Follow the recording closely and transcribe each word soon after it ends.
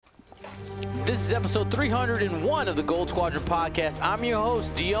This is episode 301 of the Gold Squadron podcast. I'm your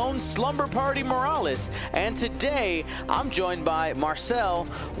host, Dion Slumber Party Morales, and today I'm joined by Marcel.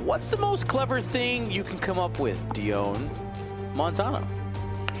 What's the most clever thing you can come up with, Dion Montano?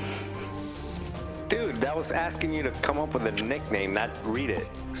 Dude, that was asking you to come up with a nickname, not read it.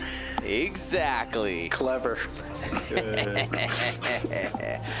 Exactly. Clever.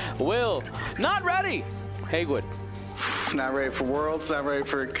 Will, not ready. Haywood. Not ready for Worlds, not ready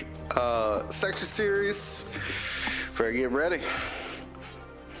for Sector Series. Better get ready.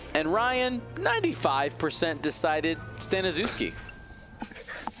 And Ryan, 95% decided Staniszewski.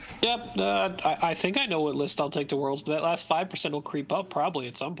 Yep, I think I know what list I'll take to Worlds, but that last 5% will creep up probably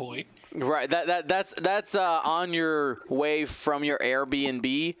at some point. Right, that's on your way from your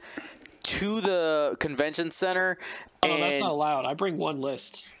Airbnb to the convention center. Oh, that's not allowed. I bring one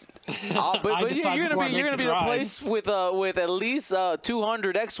list. But you're gonna be in a place with at least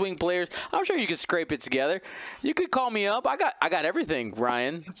 200 X-wing players. I'm sure you could scrape it together. You could call me up. I got everything,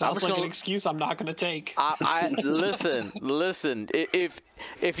 Ryan. Sounds like an excuse I'm not gonna take. Listen.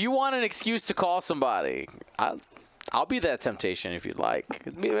 If you want an excuse to call somebody, I'll be that temptation if you'd like.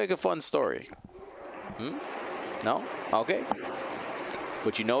 It'd make a fun story. No? Okay.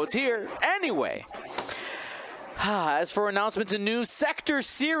 But you know it's here anyway. As for announcements and news, Sector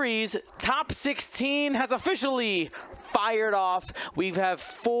Series Top 16 has officially fired off. We have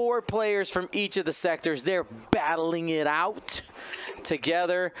 4 players from each of the sectors. They're battling it out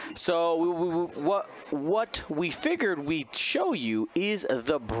together. So what we figured we'd show you is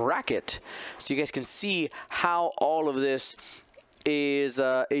the bracket, so you guys can see how all of this is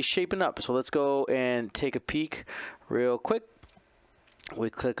shaping up. So let's go and take a peek real quick.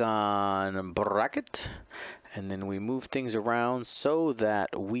 We click on bracket. And then we move things around so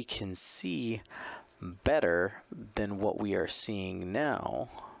that we can see better than what we are seeing now.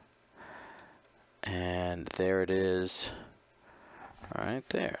 And there it is right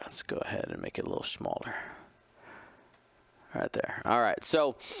there. Let's go ahead and make it a little smaller. Right there. All right.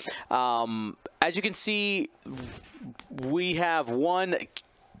 So as you can see, we have one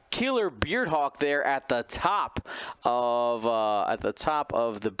Killer Beardhawk there at the top of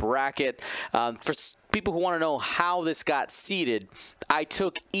the bracket. For people who want to know how this got seeded, I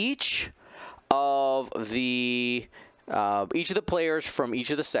took each of the players from each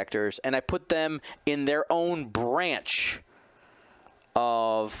of the sectors and I put them in their own branch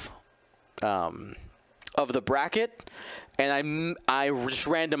of the bracket. And I just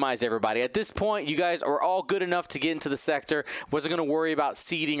randomized everybody. At this point, you guys are all good enough to get into the sector. Wasn't going to worry about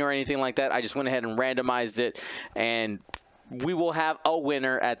seeding or anything like that. I just went ahead and randomized it. And we will have a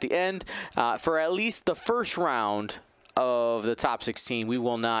winner at the end. For at least the first round of the top 16, we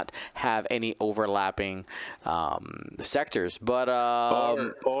will not have any overlapping sectors. But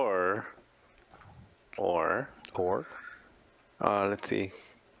let's see.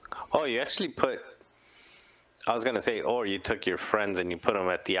 Oh, you actually put... I was going to say, or you took your friends and you put them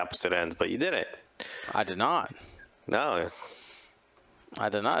at the opposite ends, but you didn't. I did not. No. I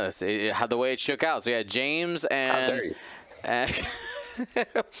did not. That's the way it shook out. So, yeah, James and... How dare you?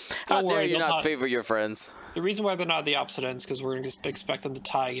 How dare you not favor your friends? The reason why they're not at the opposite ends is because we're going to expect them to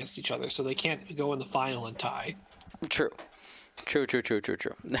tie against each other, so they can't go in the final and tie. True.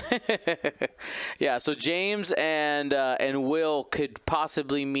 Yeah, so James and Will could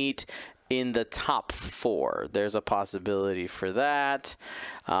possibly meet in the top 4. There's a possibility for that.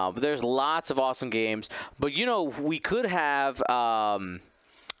 But there's lots of awesome games. But, we could have...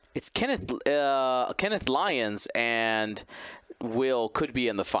 it's Kenneth Lyons and Will could be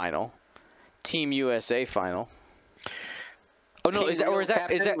in the final. Team USA final. Oh, no. Team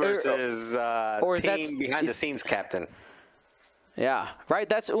versus team behind-the-scenes captain. Yeah. Right?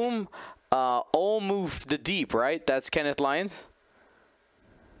 That's Olmove the Deep, right? That's Kenneth Lyons?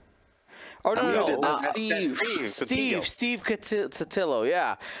 Oh, no. Steve Cotillo,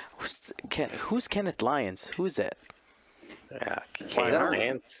 yeah. Who's Kenneth Lyons? Who's that? Yeah, is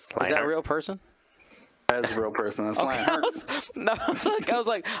that a real person? That's a real person. That's Lionheart.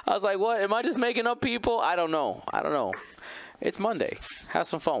 I was like, what? Am I just making up people? I don't know. It's Monday. Have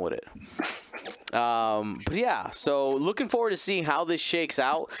some fun with it. But yeah, so looking forward to seeing how this shakes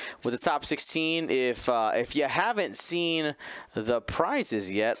out with the top 16. If you haven't seen the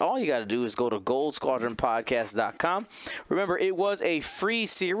prizes yet, all you got to do is go to goldsquadronpodcast.com. Remember, it was a free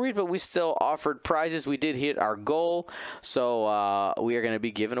series, but we still offered prizes. We did hit our goal, so we are going to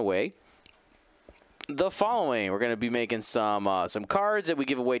be giving away the following. We're going to be making some cards that we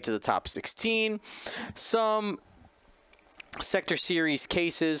give away to the top 16, some Sector Series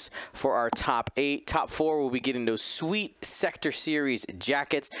cases for our top 8. Top 4 will be getting those sweet Sector Series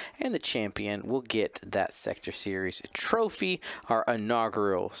jackets, and the champion will get that Sector Series trophy, our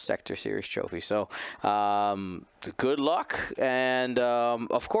inaugural Sector Series trophy. So, good luck, and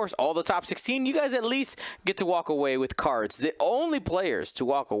of course, all the top 16, you guys at least get to walk away with cards. The only players to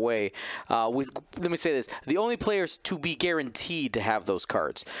walk away with, let me say this, the only players to be guaranteed to have those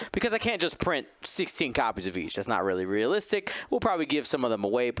cards, because I can't just print 16 copies of each. That's not really realistic. We'll probably give some of them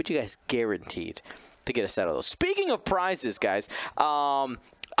away, but you guys guaranteed to get a set of those. Speaking of prizes, guys,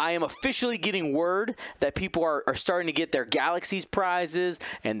 I am officially getting word that people are starting to get their Galaxies prizes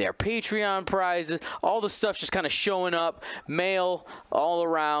and their Patreon prizes. All the stuff's just kind of showing up, mail all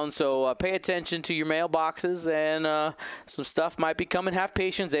around. So pay attention to your mailboxes, and some stuff might be coming. Have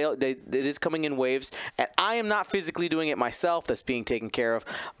patience. It is coming in waves. And I am not physically doing it myself. That's being taken care of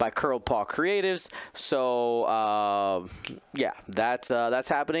by Curled Paw Creatives. So, yeah, that's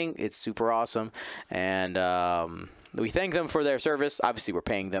happening. It's super awesome. And we thank them for their service. Obviously, we're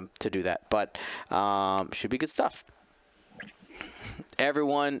paying them to do that, but should be good stuff.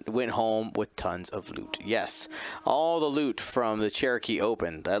 Everyone went home with tons of loot. Yes, all the loot from the Cherokee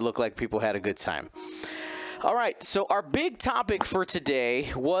Open. That looked like people had a good time. All right, so our big topic for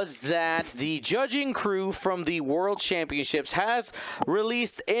today was that the judging crew from the World Championships has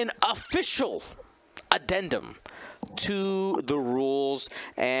released an official addendum to the rules,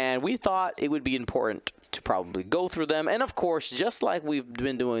 and we thought it would be important to probably go through them. And of course, just like we've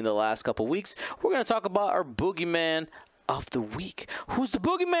been doing the last couple weeks, we're going to talk about our boogeyman of the week. Who's the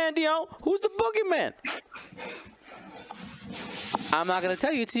boogeyman, Dion? Who's the boogeyman? I'm not going to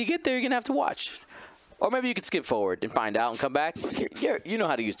tell you until you get there. You're going to have to watch. Or maybe you can skip forward and find out and come back. You know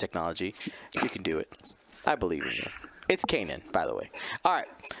how to use technology. You can do it. I believe in you. It's Kanan, by the way. All right.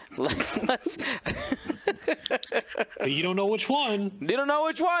 Let's. You don't know which one. You don't know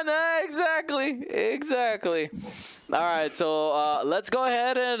which one. Exactly. All right. So let's go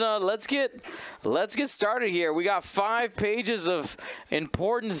ahead and let's get started here. We got 5 pages of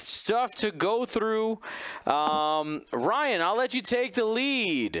important stuff to go through. Ryan, I'll let you take the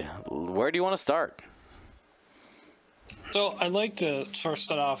lead. Where do you want to start? So I'd like to first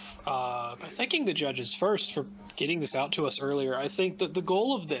start off by thanking the judges first for getting this out to us earlier. I think that the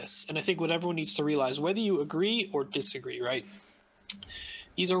goal of this, and I think what everyone needs to realize, whether you agree or disagree, right?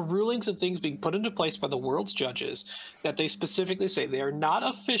 These are rulings and things being put into place by the world's judges that they specifically say they are not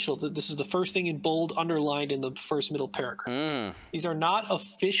official. This is the first thing in bold underlined in the first middle paragraph. These are not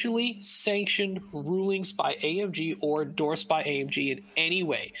officially sanctioned rulings by AMG or endorsed by AMG in any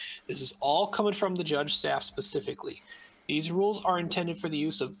way. This is all coming from the judge staff specifically. These rules are intended for the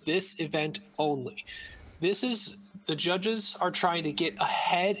use of this event only. The judges are trying to get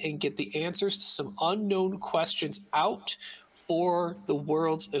ahead and get the answers to some unknown questions out for the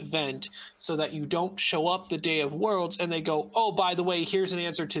Worlds event so that you don't show up the day of Worlds and they go, oh, by the way, here's an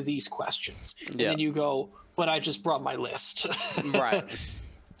answer to these questions. And then you go, but I just brought my list. Right.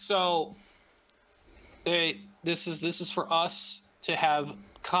 So this is for us to have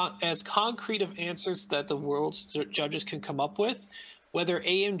as concrete of answers that the World's judges can come up with. Whether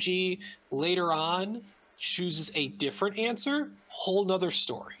AMG later on chooses a different answer, whole nother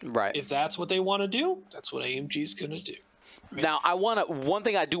story. Right. If that's what they want to do, that's what AMG's going to do. Right? Now, one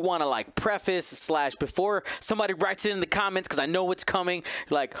thing I do want to preface / before somebody writes it in the comments, because I know it's coming,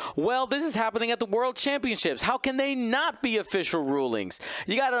 well, this is happening at the World Championships. How can they not be official rulings?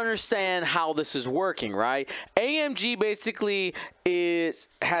 You got to understand how this is working, right? AMG basically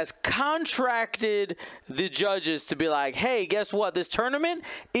has contracted the judges to be like, hey, guess what? This tournament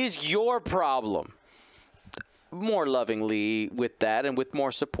is your problem. More lovingly with that and with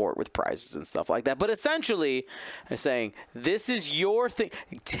more support with prizes and stuff like that. But essentially, they're saying, this is your thing.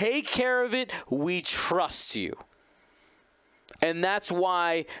 Take care of it. We trust you. And that's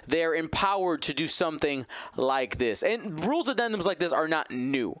why they're empowered to do something like this. And rules addendums like this are not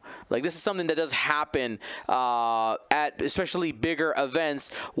new. This is something that does happen at especially bigger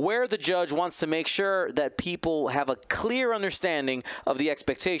events where the judge wants to make sure that people have a clear understanding of the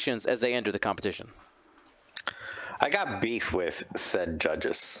expectations as they enter the competition. I got beef with said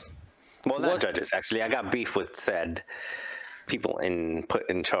judges. Well, not judges, actually. I got beef with said people put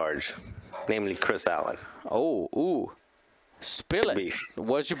in charge, namely Chris Allen. Oh, ooh. Spill it. Beef.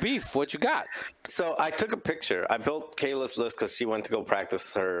 What's your beef? What you got? So I took a picture. I built Kayla's list because she went to go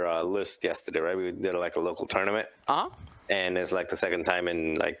practice her list yesterday, right? We did a local tournament. Uh-huh. And it's the second time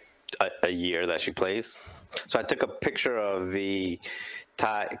in a year that she plays. So I took a picture of the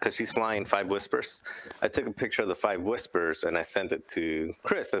tie, because she's flying 5 Whispers. I took a picture of the 5 Whispers and I sent it to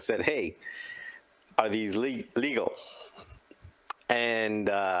Chris. I said, hey, are these legal? and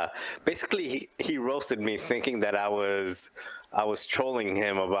basically he roasted me, thinking that I was trolling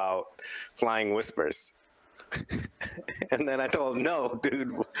him about Flying Whispers. And then I told him, no,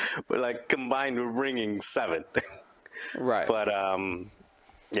 dude, we're like combined, we're bringing 7. Right. But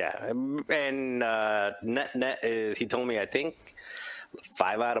yeah, and net is, he told me, I think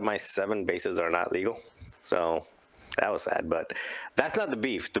 5 out of my 7 bases are not legal. So that was sad, but that's not the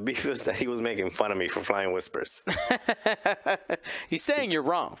beef. The beef is that he was making fun of me for Flying Whispers. He's saying you're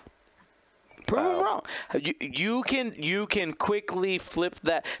wrong. Prove him wrong. You can quickly flip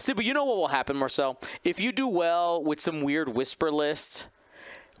that. See, but you know what will happen, Marcel? If you do well with some weird whisper list,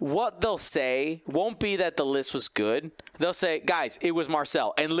 what they'll say won't be that the list was good. They'll say, guys, it was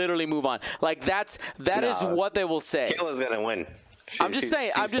Marcel, and literally move on. Like that is what they will say. Kayla's gonna win. I'm just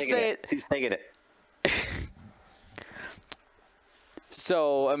saying. She's taking it.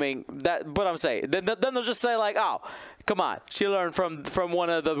 So I mean that, but I'm saying then they'll just say like, oh, come on, she learned from one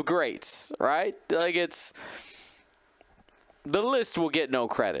of the greats, right? Like it's the list will get no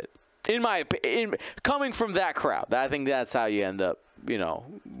credit in my opinion. Coming from that crowd, I think that's how you end up,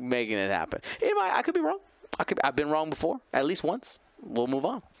 making it happen. I could be wrong. I've been wrong before, at least once. We'll move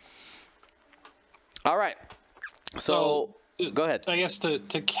on. All right. So go ahead. I guess to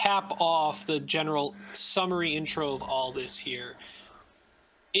cap off the general summary intro of all this here.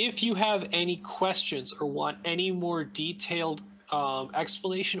 If you have any questions or want any more detailed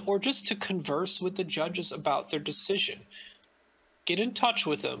explanation, or just to converse with the judges about their decision, get in touch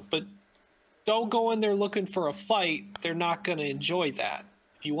with them. But don't go in there looking for a fight. They're not going to enjoy that.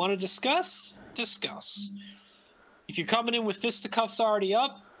 If you want to discuss, discuss. If you're coming in with fisticuffs already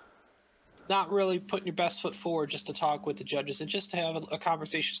up, not really putting your best foot forward just to talk with the judges and just to have a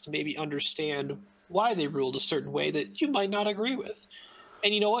conversation to maybe understand why they ruled a certain way that you might not agree with.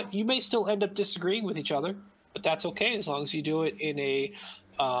 And you know what? You may still end up disagreeing with each other, but that's okay as long as you do it in a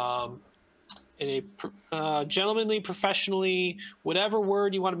gentlemanly, professionally, whatever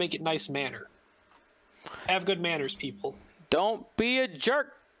word you want to make it nice manner. Have good manners, people. Don't be a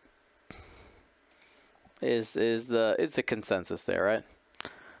jerk. Is the consensus there, right?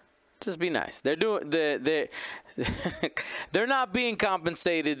 Just be nice. They're not being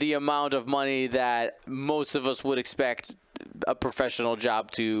compensated the amount of money that most of us would expect a professional job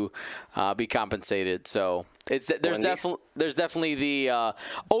to be compensated. So there's definitely the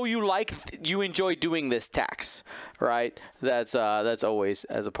you enjoy doing this tax, right? That's always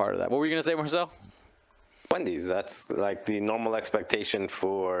as a part of that. What were you gonna say, Marcel? Wendy's. That's like the normal expectation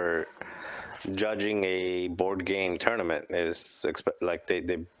for judging a board game tournament is like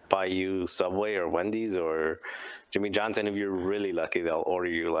they buy you Subway or Wendy's or Jimmy John's, and if you're really lucky, they'll order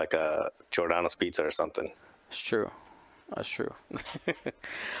you like a Giordano's pizza or something. It's true. That's true.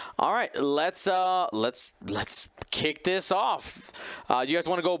 All right, let's kick this off. You guys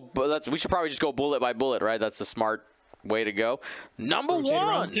want to go? We should probably just go bullet by bullet, right? That's the smart way to go. Number Rotate one.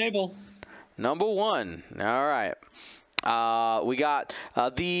 around the table. Number one. All right. We got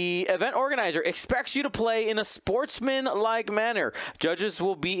the event organizer expects you to play in a sportsman-like manner. Judges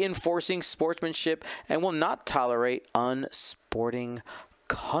will be enforcing sportsmanship and will not tolerate unsporting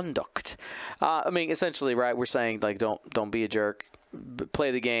conduct. I mean, essentially, right? We're saying like, don't be a jerk.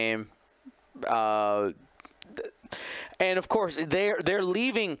 Play the game. And of course, they're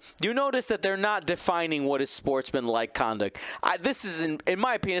leaving. You notice that they're not defining what is sportsman-like conduct. This is, in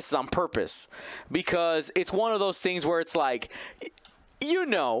my opinion, this is on purpose, because it's one of those things where it's like, Yeah,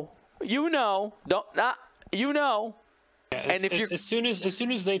 and if as soon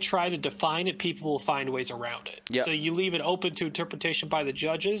as they try to define it, people will find ways around it. Yep. So you leave it open to interpretation by the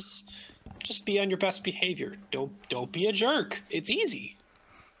judges. Just be on your best behavior. Don't be a jerk. It's easy.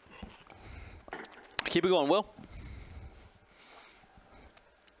 Keep it going, Will.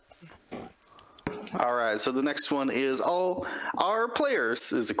 All right, so the next one is all our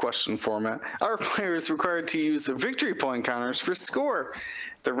players is a question format. Our players required to use victory point counters for score,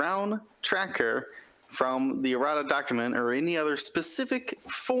 the round tracker from the errata document or any other specific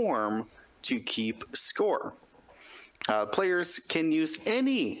form to keep score. Players can use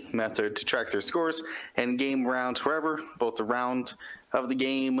any method to track their scores and game rounds wherever. Both the round of the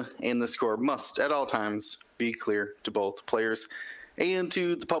game and the score must at all times be clear to both players and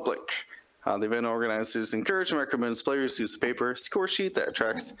to the public. The event organizers encourage and recommends players use a paper score sheet that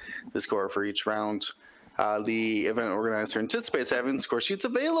tracks the score for each round. The event organizer anticipates having score sheets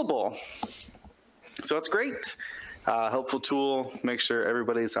available. So it's great. Helpful tool. Make sure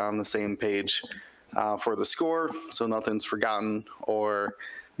everybody's on the same page for the score, so nothing's forgotten or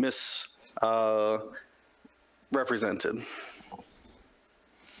misrepresented.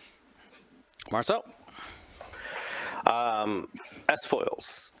 Marcel? S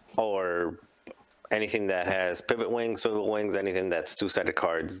foils or anything that has pivot wings, swivel wings, anything that's two-sided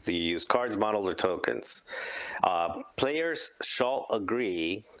cards. Do you use cards, models, or tokens? Players shall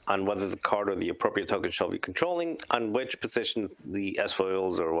agree on whether the card or the appropriate token shall be controlling, on which positions the S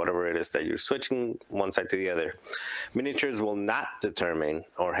foils or whatever it is that you're switching one side to the other. Miniatures will not determine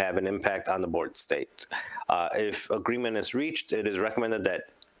or have an impact on the board state. If agreement is reached, it is recommended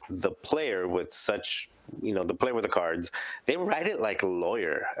that the player with such, the player with the cards, they write it like a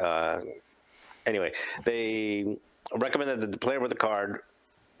lawyer. Anyway, they recommended that the player with the card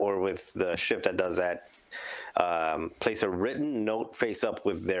or with the ship that does that place a written note face up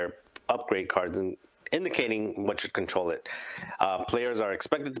with their upgrade cards and indicating what should control it. Players are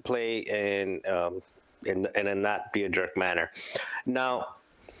expected to play in a not be a jerk manner. Now,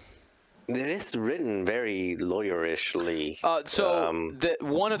 it is written very lawyerishly.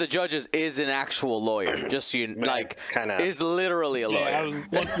 One of the judges is an actual lawyer. Just so you is literally a lawyer.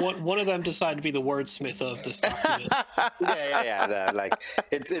 One of them decided to be the wordsmith of this document. Yeah.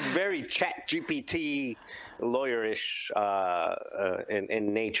 It's very Chat GPT lawyerish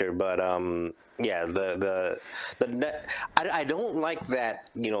in nature, but I don't like that.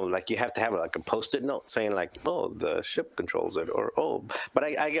 You have to have like a Post-it note saying like, oh, the ship controls it, or but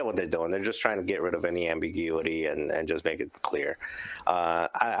I get what they're doing. They're just trying to get rid of any ambiguity and just make it clear.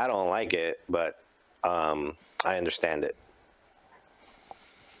 I don't like it, but I understand it.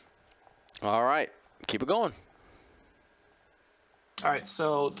 All right, keep it going. All right,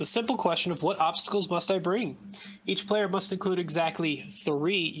 so the simple question of what obstacles must I bring? Each player must include exactly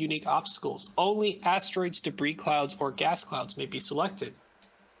 3 unique obstacles. Only asteroids, debris clouds, or gas clouds may be selected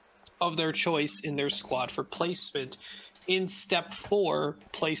of their choice in their squad for placement in Step 4,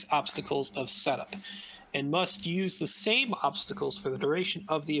 place obstacles of setup, and must use the same obstacles for the duration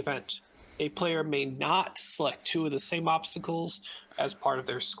of the event. A player may not select 2 of the same obstacles as part of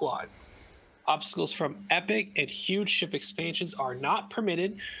their squad. Obstacles from epic and huge ship expansions are not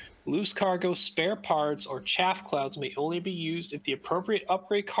permitted. Loose cargo, spare parts, or chaff clouds may only be used if the appropriate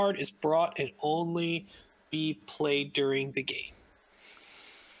upgrade card is brought and only be played during the game.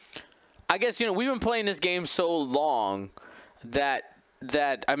 I guess, we've been playing this game so long that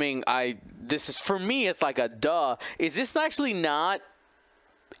this is, for me, it's like a duh. Is this actually not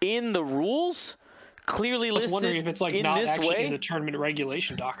in the rules? Clearly listed. I was wondering if it's like not actually in the tournament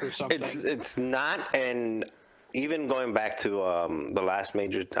regulation doc or something. It's not, and even going back to the last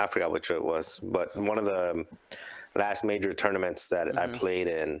major, I forgot which it was, but one of the last major tournaments that I played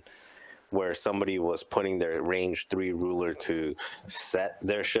in, where somebody was putting their range 3 ruler to set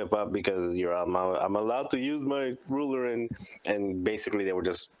their ship up because I'm allowed to use my ruler, and basically they were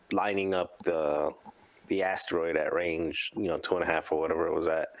just lining up the asteroid at range 2.5 or whatever it was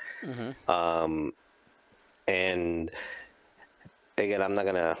at. And again, I'm not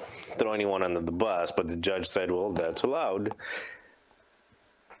going to throw anyone under the bus, but the judge said, well, that's allowed.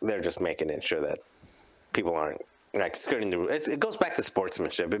 They're just making it sure that people aren't skirting the rules. It goes back to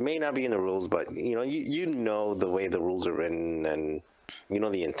sportsmanship. It may not be in the rules, but you know the way the rules are written, and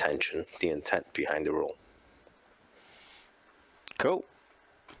the intent behind the rule. Cool.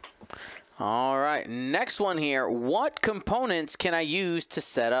 All right, next one here. What components can I use to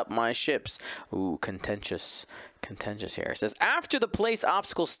set up my ships? Ooh, contentious here. It says, after the place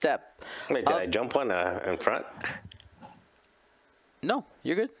obstacle step. Wait, did I jump one in front? No,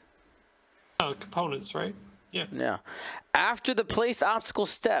 you're good. Components, right? Yeah. After the place obstacle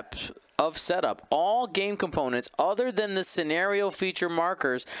step of setup, all game components other than the scenario feature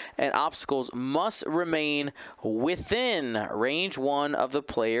markers and obstacles must remain within range 1 of the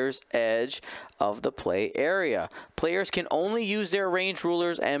player's edge of the play area. Players can only use their range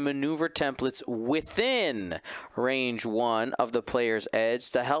rulers and maneuver templates within range 1 of the player's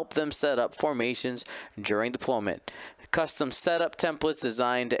edge to help them set up formations during deployment. Custom setup templates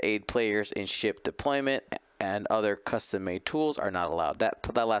designed to aid players in ship deployment and other custom-made tools are not allowed.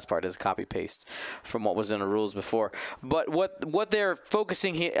 That last part is a copy-paste from what was in the rules before. But what they're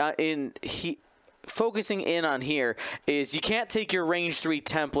focusing in on here is you can't take your range 3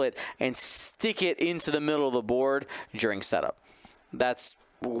 template and stick it into the middle of the board during setup. That's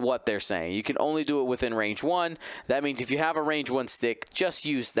what they're saying. You can only do it within range 1. That means if you have a range 1 stick, just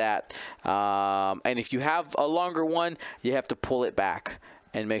use that. And if you have a longer one, you have to pull it back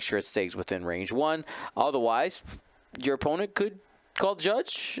and make sure it stays within range 1. Otherwise, your opponent could call the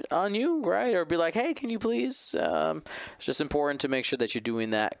judge on you, right? Or be like, hey, can you please? It's just important to make sure that you're doing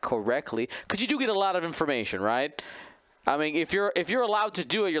that correctly, because you do get a lot of information, right? I mean, if you're allowed to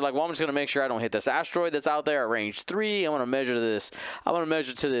do it, you're like, well, I'm just gonna make sure I don't hit this asteroid that's out there at range 3. I want to measure this. I want to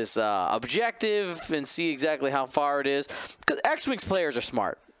measure to this objective and see exactly how far it is. Because X-Wings players are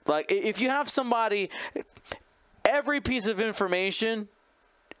smart. Like, if you have somebody, every piece of information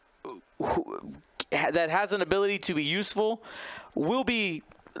that has an ability to be useful will be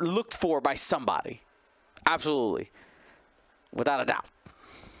looked for by somebody. Absolutely, without a doubt.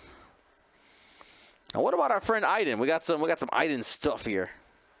 Now, what about our friend Iden? We got some Iden stuff here.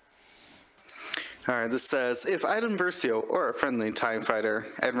 All right, this says, if Iden Versio or a friendly TIE fighter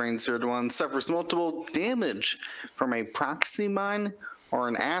at range 0 to 1 suffers multiple damage from a proxy mine or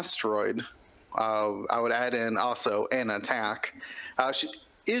an asteroid, I would add in also an attack.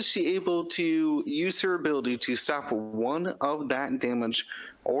 Is she able to use her ability to stop one of that damage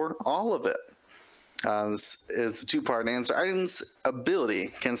or all of it? This is a two-part answer. Iden's ability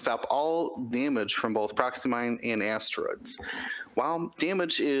can stop all damage from both proxy mine and asteroids. While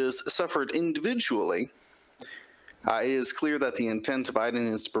damage is suffered individually, it is clear that the intent of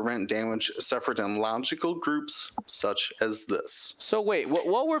Iden is to prevent damage suffered in logical groups such as this. So wait,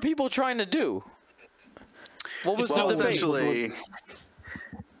 what were people trying to do? What was the debate? Essentially,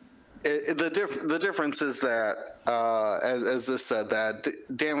 the difference is that, as this said, that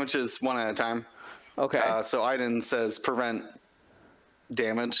damage is one at a time. Okay. So Iden says prevent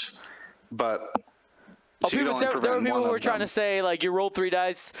damage, but she would only there were prevent people one who were of trying them. to say, like, you roll 3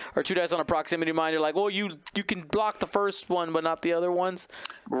 dice or 2 dice on a proximity mine. You're like, well, you can block the first one, but not the other ones.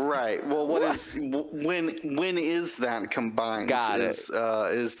 Right. Well, when is that combined? Got it.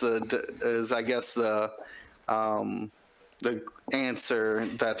 Is I guess the answer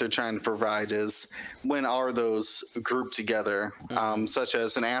that they're trying to provide is when are those grouped together, such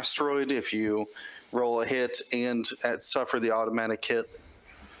as an asteroid, if you roll a hit and suffer the automatic hit.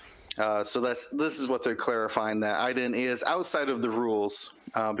 So this is what they're clarifying, that Iden is outside of the rules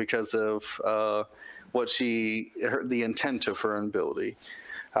because of the intent of her ability.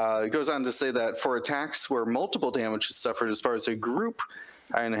 It goes on to say that for attacks where multiple damage is suffered as far as a group,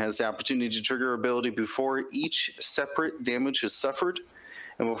 Iden has the opportunity to trigger her ability before each separate damage is suffered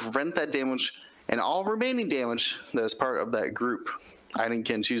and will prevent that damage and all remaining damage that is part of that group. Iden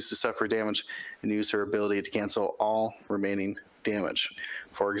can choose to suffer damage and use her ability to cancel all remaining damage.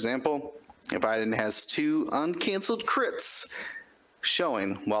 For example, if Iden has 2 uncanceled crits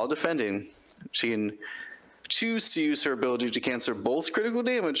showing while defending, she can choose to use her ability to cancel both critical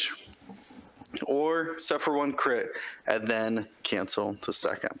damage or suffer 1 crit and then cancel the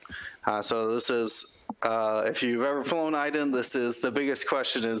second. So this is, if you've ever flown Iden, this is the biggest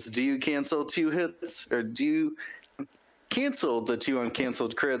question is, do you cancel 2 hits or do you cancel the 2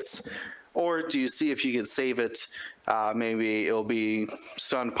 uncanceled crits, or do you see if you can save it? Maybe it'll be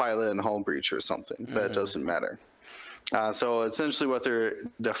stun pilot and hull breach or something, but it doesn't matter. So essentially what they're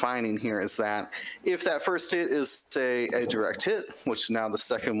defining here is that if that first hit is, say, a direct hit, which now the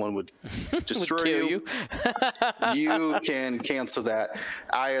second one would destroy you, you can cancel that.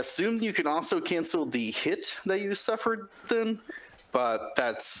 I assume you can also cancel the hit that you suffered then, but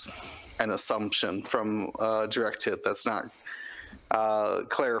that's an assumption from direct hit. That's not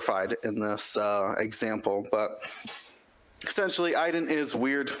clarified in this example, but essentially Iden is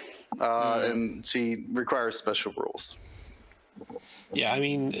weird and she requires special rules. Yeah, I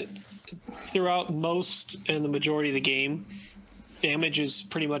mean, throughout most and the majority of the game, damage is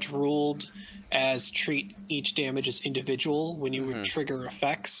pretty much ruled as treat each damage as individual when you would trigger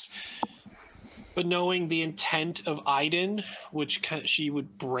effects. But knowing the intent of Iden, which she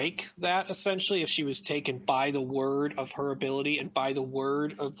would break that essentially if she was taken by the word of her ability and by the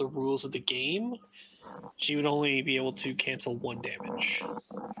word of the rules of the game, she would only be able to cancel 1 damage.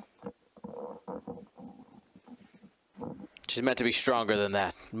 She's meant to be stronger than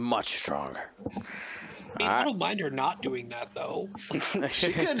that. Much stronger. I mean, I don't mind her not doing that, though.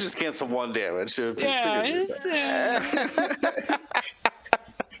 She could just cancel 1 damage. Yeah,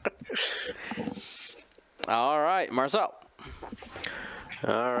 All right, Marcel.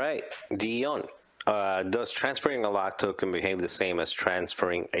 All right, Dion. Does transferring a lock token behave the same as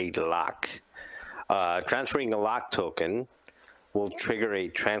transferring a lock? Transferring a lock token will trigger a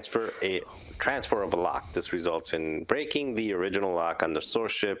transfer of a lock. This results in breaking the original lock on the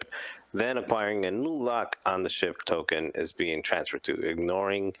source ship, then acquiring a new lock on the ship token is being transferred to,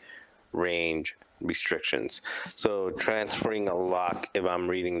 ignoring range restrictions. So transferring a lock, if I'm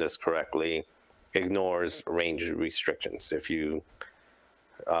reading this correctly, ignores range restrictions. If you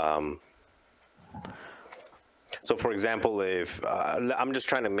so for example, if I'm just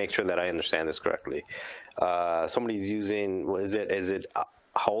trying to make sure that I understand this correctly, somebody's using, is it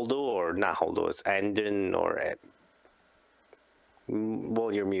Holdo or not Holdo? It's Anden or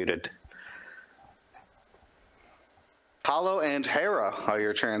Well, you're muted. Hollow and Hera are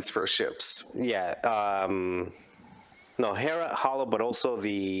your transfer ships. Yeah. No, Hera, Hollow, but also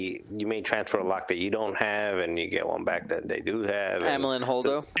you may transfer a lock that you don't have, and you get one back that they do have. And Amelin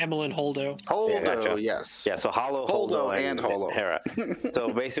Holdo. Emelin Holdo. Holdo, gotcha. yes. Yeah, so Hollow, Holdo and Hollow. Hera.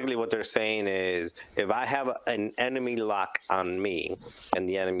 So basically what they're saying is if I have an enemy lock on me and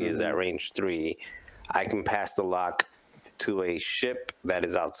the enemy is at range 3, I can pass the lock to a ship that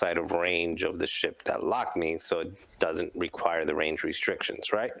is outside of range of the ship that locked me, so it doesn't require the range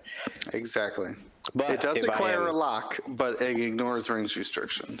restrictions, right? Exactly. But It does if I require am- a lock, but it ignores range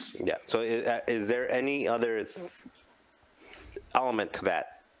restrictions. Yeah. So is there any other element to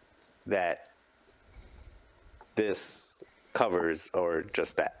that this covers, or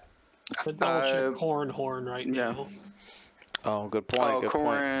just that? The double check horn right yeah. now. Oh, good point. Oh, good point.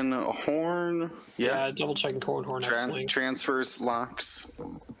 Corin Horn. Yeah, Yeah. double checking horn X-Wing. Transfers locks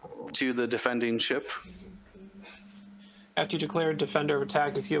to the defending ship. After you declare a defender of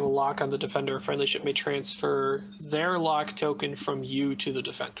attack, if you have a lock on the defender, a friendly ship may transfer their lock token from you to the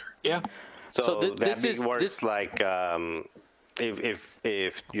defender. Yeah? So, this is works like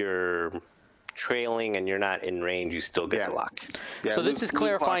if you're trailing and you're not in range, you still get Yeah. the lock. Yeah, So this Luke- is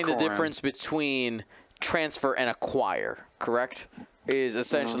clarifying the Luke Corin. difference between transfer and acquire, correct? Is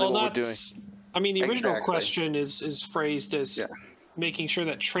essentially what we're doing. that's. I mean, the original Exactly. question is phrased as Yeah. making sure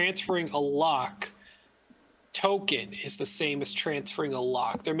that transferring a lock token is the same as transferring a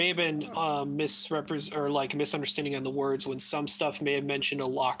lock. There may have been misunderstanding on the words when some stuff may have mentioned a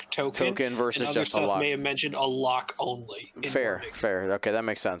lock token versus and other just a stuff lock. may have mentioned a lock only. in Fair, wording. fair. Okay, that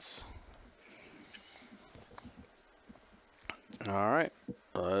makes sense. All right,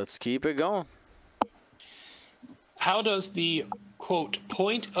 let's keep it going. How does the quote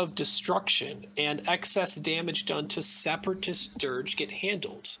point of destruction and excess damage done to separatist dirge get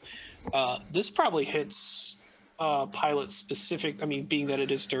handled? This probably hits pilot specific. I mean, being that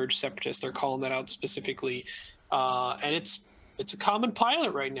it is dirge separatist, they're calling that out specifically, and it's a common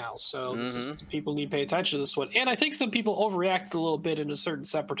pilot right now. So this is, people need to pay attention to this one. And I think some people overreacted a little bit in a certain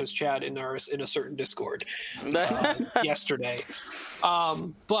separatist chat in a certain Discord yesterday.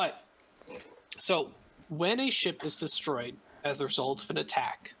 But so when a ship is destroyed as a result of an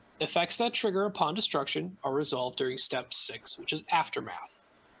attack, effects that trigger upon destruction are resolved during step 6, which is aftermath.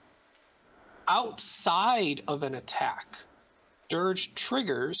 Outside of an attack, Dirge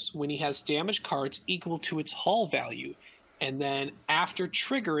triggers when he has damage cards equal to its hull value, and then after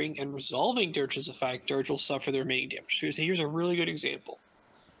triggering and resolving Dirge's effect, Dirge will suffer the remaining damage. So here's a really good example.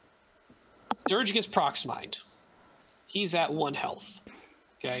 Dirge gets proxmined. He's at 1 health.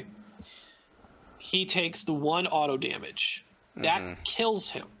 Okay? He takes the 1 auto damage. That kills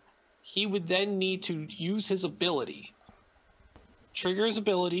him. He would then need to use his ability, trigger his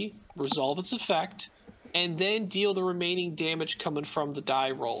ability, resolve its effect, and then deal the remaining damage coming from the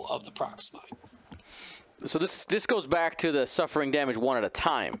die roll of the proxmine. So this goes back to the suffering damage one at a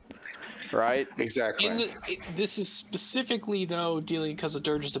time, right? Exactly. This is specifically, though, dealing because of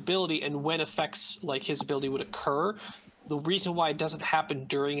Dirge's ability and when effects like his ability would occur. The reason why it doesn't happen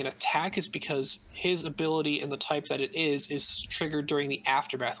during an attack is because his ability and the type that it is triggered during the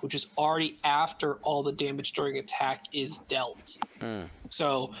aftermath, which is already after all the damage during attack is dealt.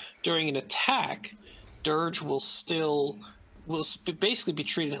 So during an attack, Dirge will basically be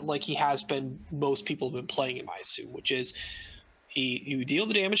treated like he has been. Most people have been playing him, I assume, which is you deal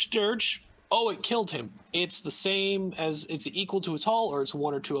the damage to Dirge. Oh, it killed him. It's the same as it's equal to its hull, or it's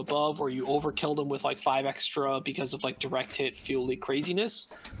 1 or 2 above, or you overkilled him with like 5 extra because of like direct hit fuel leak craziness.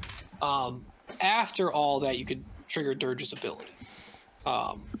 After all that, you could trigger Dirge's ability.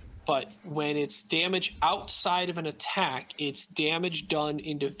 But when it's damage outside of an attack, it's damage done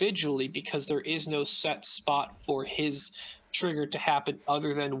individually because there is no set spot for his trigger to happen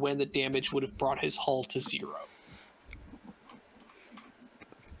other than when the damage would have brought his hull to 0.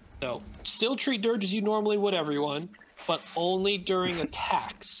 So, still treat Dirge as you normally would everyone, but only during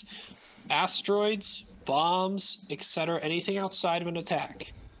attacks. Asteroids, bombs, etc., anything outside of an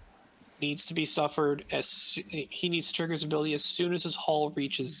attack needs to be suffered he needs to trigger his ability as soon as his hull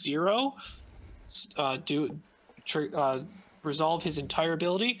reaches 0. Resolve his entire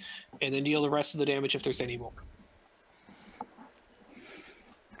ability, and then deal the rest of the damage if there's any more.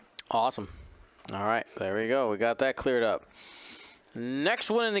 Awesome. All right, there we go. We got that cleared up. Next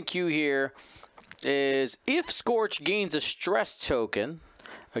one in the queue here is if Scorch gains a stress token,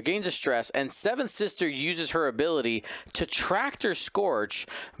 and Seventh Sister uses her ability to tractor Scorch,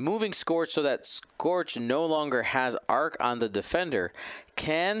 moving Scorch so that Scorch no longer has arc on the defender,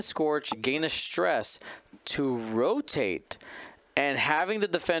 can Scorch gain a stress to rotate and having the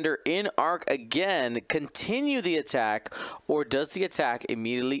defender in arc again continue the attack, or does the attack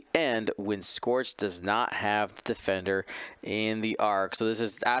immediately end when Scorch does not have the defender in the arc? So this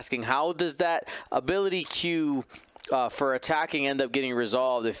is asking, how does that ability queue for attacking end up getting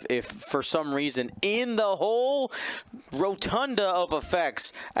resolved if for some reason in the whole rotunda of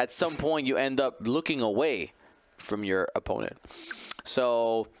effects at some point you end up looking away from your opponent?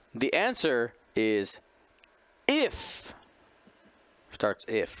 So the answer is if. Starts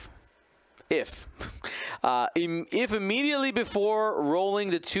if. If immediately before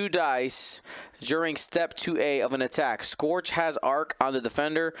rolling the 2 dice during step 2A of an attack, Scorch has arc on the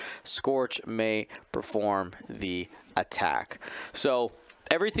defender, Scorch may perform the attack. So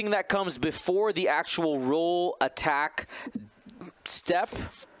everything that comes before the actual roll attack step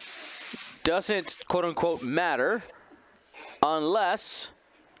doesn't quote unquote matter unless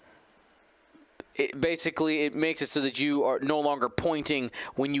it makes it so that you are no longer pointing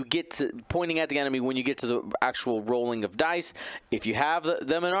at the enemy when you get to the actual rolling of dice. If you have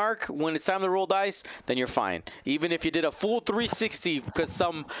them in arc when it's time to roll dice, then you're fine. Even if you did a full 360 because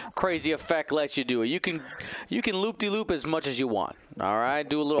some crazy effect lets you do it, you can loop-de-loop as much as you want. All right,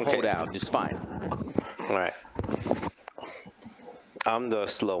 do a little hold down, it's fine. All right. I'm the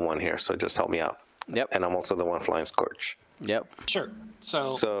slow one here, so just help me out. Yep. And I'm also the one flying Scorch. Yep. Sure.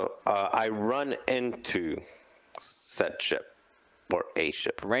 So I run into said ship or a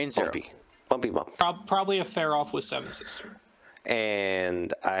ship. Rain zero. Bumpy bump. Probably a fair off with Seven Sister.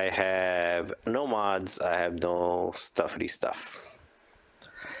 And I have no mods. I have no stuffity stuff.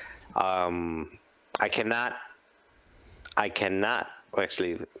 I cannot.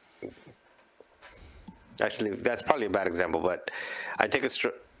 Actually, that's probably a bad example. But I take a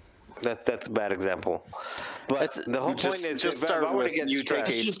that's a bad example. But the whole point is just start with you take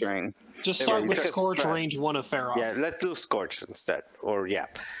a strain. Just start with take a Scorch stress. range 1 of fair off. Yeah, let's do Scorch instead. Or yeah.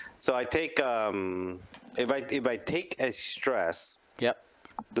 So I take if I take a stress. Yep.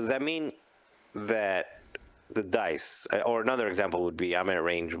 Does that mean that the dice, or another example would be I'm at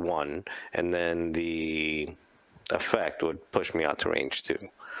range 1, and then the effect would push me out to range 2.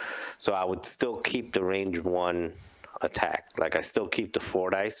 So I would still keep the range 1 attack. Like I still keep the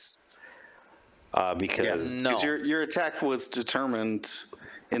 4 dice. Because No. Your attack was determined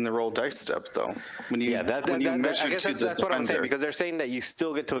in the roll dice step, though. When you I guess that's what I'm saying, because they're saying that you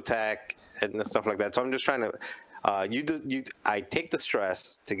still get to attack and stuff like that. So I'm just trying to. I take the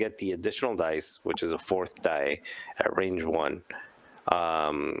stress to get the additional dice, which is a 4th die at range 1.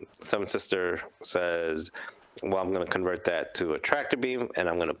 Seven Sister says, "Well, I'm going to convert that to a tractor beam, and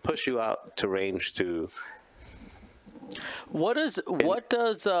I'm going to push you out to range 2." How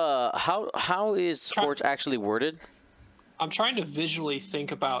is Scorch actually worded? I'm trying to visually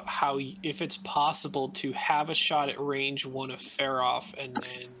think about how, if it's possible to have a shot at range 1 of fair off and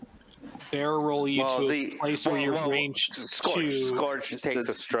then barrel roll you a place where you're range 2. Scorch takes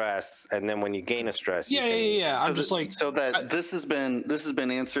a stress, and then when you gain a stress, Yeah. I'm just like, so that this has been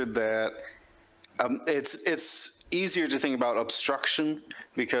answered that it's easier to think about obstruction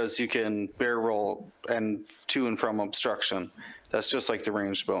because you can barrel roll and to and from obstruction. That's just like the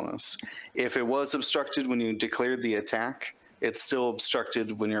ranged bonus. If it was obstructed when you declared the attack, it's still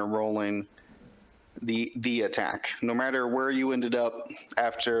obstructed when you're rolling the attack, no matter where you ended up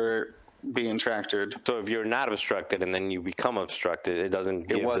after being tractored. So if you're not obstructed and then you become obstructed, it doesn't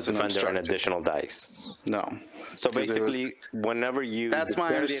give the defender an additional dice. No. So basically, whenever you that's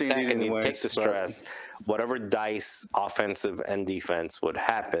my understanding and you anyways, take the stress, whatever dice, offensive and defense, would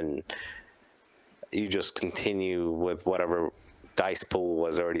happen, you just continue with whatever dice pool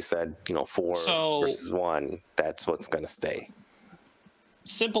was already said. 4 versus 1. That's what's going to stay.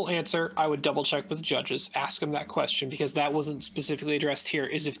 Simple answer, I would double check with the judges, ask them that question, because that wasn't specifically addressed here,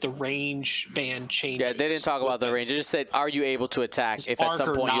 is if the range band changes. Yeah, they didn't talk about the range. They just said, are you able to attack if at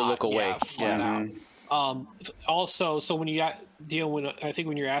some point you look away? Yeah. Also, so when you I think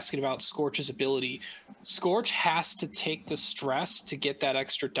when you're asking about Scorch's ability, Scorch has to take the stress to get that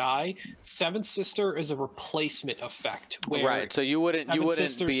extra die. Seventh Sister is a replacement effect. Right, so you wouldn't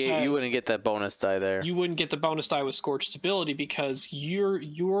get that bonus die there. You wouldn't get the bonus die with Scorch's ability because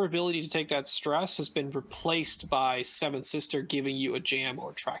your ability to take that stress has been replaced by Seventh Sister giving you a jam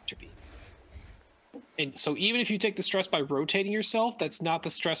or tractor beam. And so even if you take the stress by rotating yourself, that's not the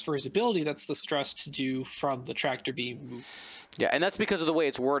stress for his ability, that's the stress to do from the tractor beam move. Yeah, and that's because of the way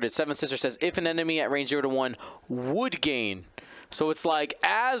it's worded. Seventh Sister says, if an enemy at range 0 to 1 would gain. So it's like,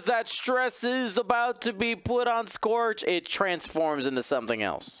 as that stress is about to be put on Scorch, it transforms into something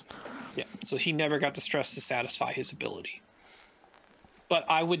else. Yeah, so he never got the stress to satisfy his ability. But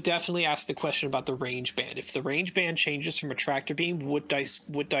I would definitely ask the question about the range band. If the range band changes from a tractor beam, what dice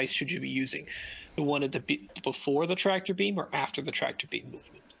should you be using? The one at before the tractor beam or after the tractor beam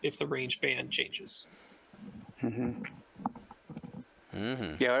movement? If the range band changes. Yeah,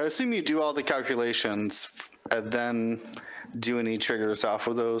 I assume you do all the calculations and then do any triggers off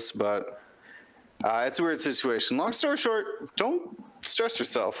of those, but it's a weird situation. Long story short, don't stress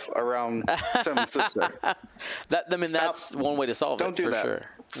yourself around Seven Sister. That's one way to solve Don't it do for that.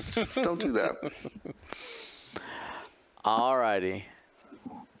 sure. Don't do that. Alrighty.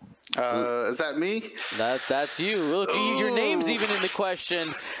 Is that me? That's you. Look, your name's even in the question.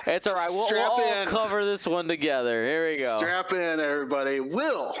 It's all right. We'll Strap all in. cover this one together. Here we go. Strap in, everybody.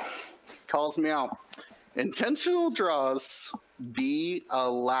 Will calls me out. Intentional draws be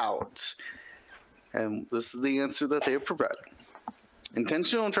allowed? And this is the answer that they have provided.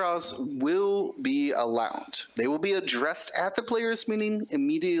 Intentional draws will be allowed. They will be addressed at the players' meeting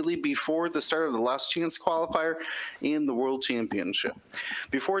immediately before the start of the Last Chance qualifier and the World Championship.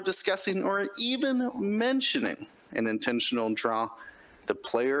 Before discussing or even mentioning an intentional draw, the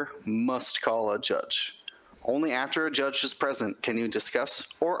player must call a judge. Only after a judge is present can you discuss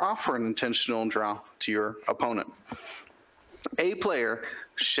or offer an intentional draw to your opponent. A player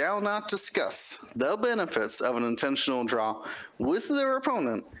shall not discuss the benefits of an intentional draw with their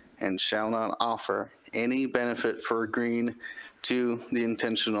opponent and shall not offer any benefit for agreeing to the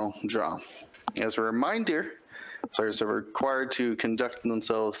intentional draw. As a reminder, players are required to conduct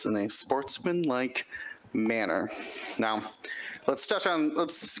themselves in a sportsmanlike manner. Now, let's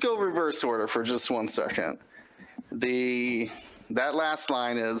go reverse order for just 1 second. That last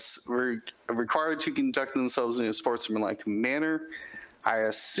line is required to conduct themselves in a sportsmanlike manner. I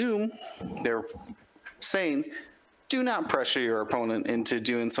assume they're saying, do not pressure your opponent into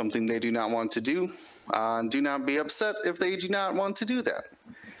doing something they do not want to do. Do not be upset if they do not want to do that.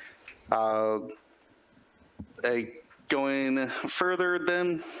 Going further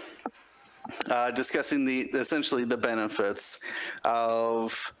then, discussing essentially the benefits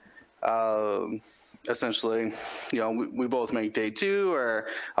of essentially, we both make day 2, or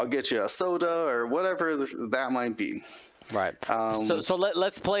I'll get you a soda, or whatever that might be. Right. So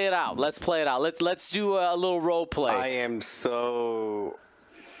let's play it out. Let's do a little role play. I am so.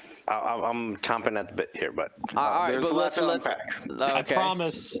 I'm chomping at the bit here, but All right, There's but lots to let's. unpack. Okay. I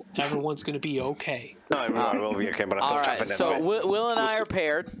promise everyone's going to be okay. no, everyone will be okay. But I'm still All chomping right. at the So bit. Will and I are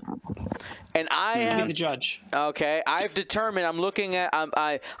paired, and I Be the have. judge. Okay, I've determined. I'm looking at.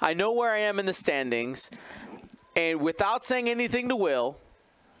 I know where I am in the standings, and without saying anything to Will,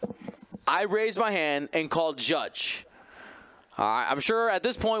 I raised my hand and called judge. I'm sure at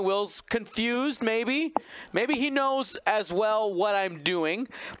this point Will's confused. Maybe he knows as well what I'm doing,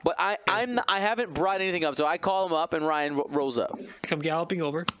 but I haven't brought anything up. So I call him up, and Ryan rose up. Come galloping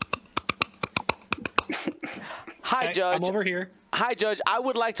over. Hi, Hey, Judge. I'm over here. Hi, Judge. I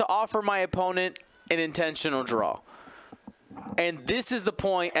would like to offer my opponent an intentional draw, and this is the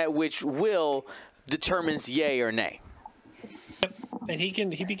point at which Will determines yay or nay. And he can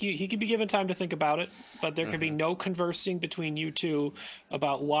be given time to think about it, but there can be no conversing between you two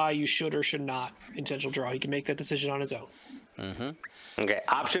about why you should or should not intentional draw. He can make that decision on his own. Okay,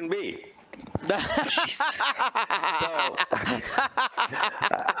 option B.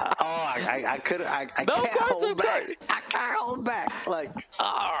 I can't hold back. I can't hold back.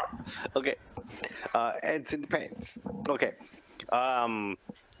 Okay. It's in the pants. Okay. Round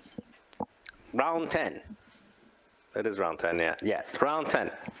 10. It is round 10, yeah. Yeah, it's round 10.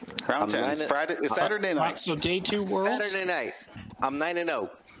 Round 10. Saturday night. So day 2 worlds. Saturday night. I'm 9-0.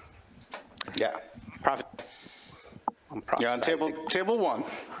 Yeah. Profit. I'm You're on table 1.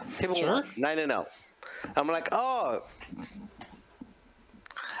 Table Sure. 1, 9-0. I'm like, oh,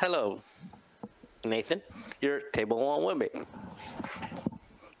 hello, Nathan. You're table 1 with me.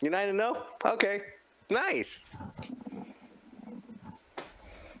 You're 9-0? Okay, nice.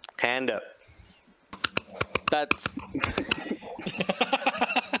 Hand up. That's.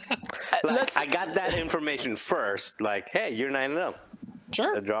 I got that information first. Like, hey, you're 9-0.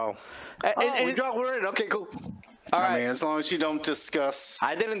 Sure. The draw. And We draw. We're in. Okay, cool. I mean, as long as you don't discuss.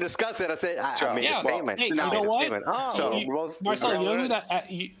 I didn't discuss it. I said I made Yeah, a statement. hey, you I made know a what? statement. Oh, So, we're both- Marcel, we're you know who in. that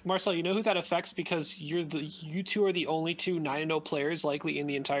Marcel, you know who that affects because you two are the only 2 9-0 players likely in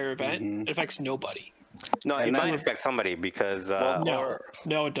the entire event. It affects nobody. No, it And might then- affect somebody because. No,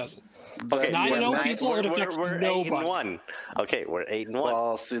 it doesn't. Okay, 9-0 nice. people, it affects we're nobody. 8-1. Okay, we're 8-1.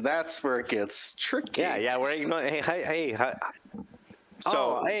 Well, see, that's where it gets tricky. Yeah, we're 8-1. Hey.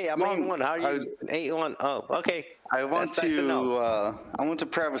 So, hey, I'm 8-1. How are you? 8-1. Oh, okay. I want That's nice to know. to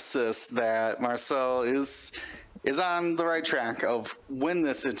preface this that Marcel is is on the right track of when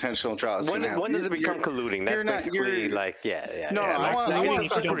this intentional draw is When, going to happen. when does it become colluding? That's you're not- basically you're- like, yeah. No, yeah. no, I want- I Like, want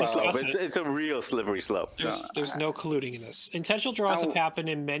it's to a talk slippery about- slope. It's a real slippery slope. There's no colluding in this. Intentional draws have happened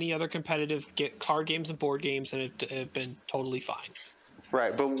in many other competitive card games and board games, and have been totally fine.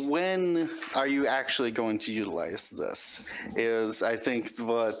 Right, but when are you actually going to utilize this? Is I think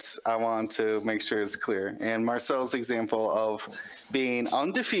what I want to make sure is clear. And Marcel's example of being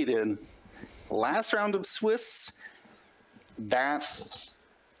undefeated, last round of Swiss, that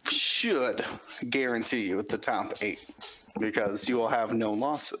should guarantee you the top 8 because you will have no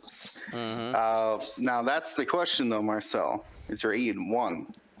losses. Now that's the question though, Marcel. Is you're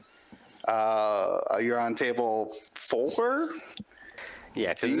 8-1? You're on table 4.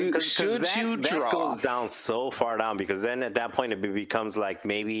 Yeah, Should you that draw? goes down so far down because then at that point it becomes like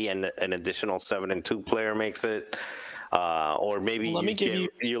maybe an additional 7-2 player makes it, or maybe you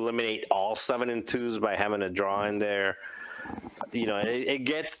eliminate all 7-2s by having a draw in there. You know, it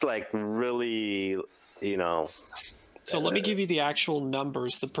gets like really, you know. So let me give you the actual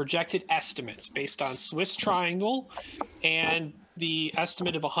numbers, the projected estimates based on Swiss Triangle and the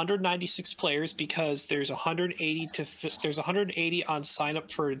estimate of 196 players because there's 180 on sign up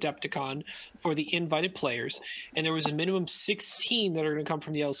for Adepticon for the invited players, and there was a minimum 16 that are going to come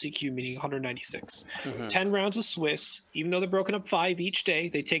from the LCQ, meaning 196. 10 rounds of Swiss, even though they're broken up 5 each day,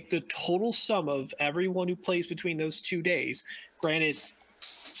 they take the total sum of everyone who plays between those 2 days. Granted,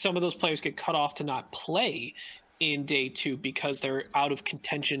 some of those players get cut off to not play in day 2 because they're out of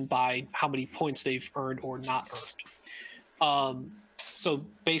contention by how many points they've earned or not earned. So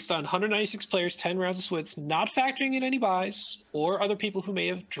based on 196 players, 10 rounds of Swiss, not factoring in any buys or other people who may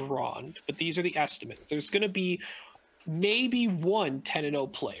have drawn, but these are the estimates. There's going to be maybe one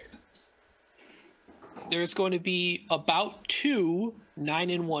 10-0 player. There's going to be about 2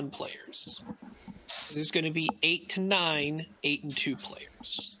 9-1 players. There's going to be 8 to 9 8-2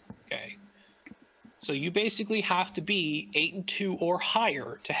 players. Okay. So you basically have to be 8-2 or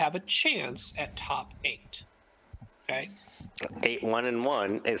higher to have a chance at top 8. Okay.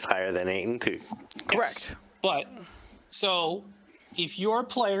 8-1-1 is higher than 8-2. Correct. Yes. But so if your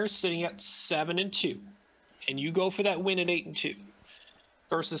player is sitting at 7-2 and you go for that win at 8-2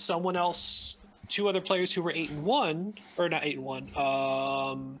 versus someone else, 2 other players who were 8-1 or not 8-1,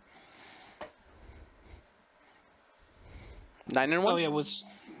 9-1. oh yeah, it was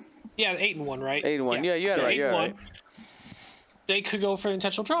 8-1, right? 8-1. Yeah, you had it right. You had it right. They could go for an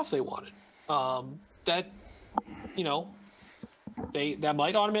intentional draw if they wanted. That, you know, that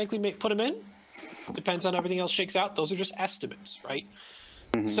might automatically put them in. Depends on everything else shakes out. Those are just estimates, right?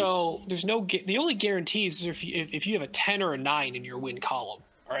 Mm-hmm. So there's no the only guarantees is if you have a 10 or a 9 in your win column,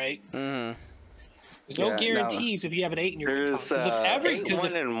 all right? Mm-hmm. There's no guarantees if you have an 8 in your win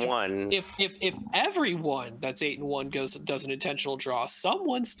column. If everyone that's 8-1 does an intentional draw,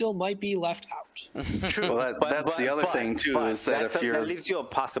 someone still might be left out. True. Well, that's the other thing too, is that that leaves you a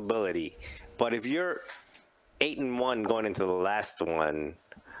possibility. But if you're 8-1 going into the last one,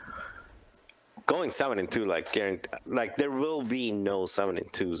 going 7-2, like there will be no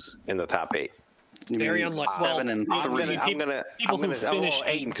 7-2s in the top 8. Very unlikely. 7-3. I'm gonna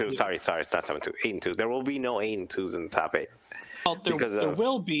 8-2. Sorry, not 7-2. 8-2. There will be no 8-2s in the top 8. Well, there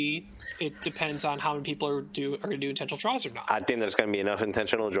will be. It depends on how many people are going to do intentional draws or not. I think there's going to be enough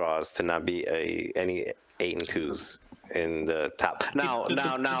intentional draws to not be any 8-2s in the top. Now,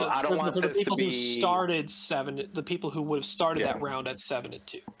 I don't want this to be. Who started the people who would have started that round at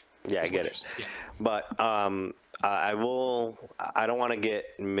 7-2. Yeah, I get it. Yeah. But I don't want to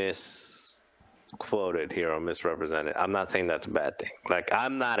get misquoted here or misrepresented. I'm not saying that's a bad thing. Like,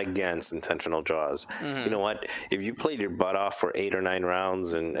 I'm not against intentional draws. Mm-hmm. You know what? If you played your butt off for 8 or 9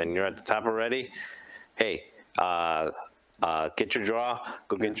 rounds and you're at the top already, hey, get your draw,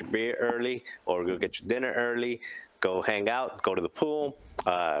 go get your beer early, or go get your dinner early. Go hang out, go to the pool.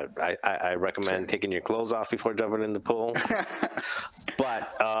 I recommend taking your clothes off before jumping in the pool.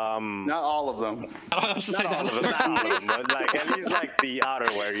 But not all of them. I don't have to say that. Not all of them, but like at least like the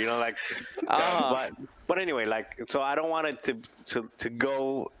outerwear, you know, like. But anyway, like, so I don't want it to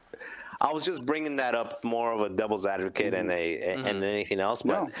go. I was just bringing that up more of a devil's advocate and anything else,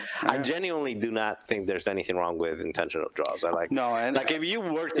 but I genuinely do not think there's anything wrong with intentional draws. Like if you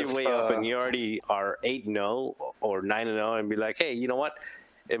worked your way up and you already are 8-0 or 9-0 and be like, hey, you know what?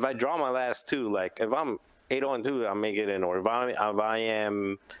 If I draw my last 2, like if I'm 8-0-2, I'll make it in, or if I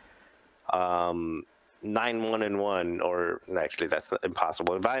am 9-1-1, or actually that's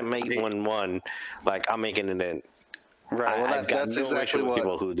impossible. If I'm 8-1-1, like I'm making it in. Right. Well, that's exactly what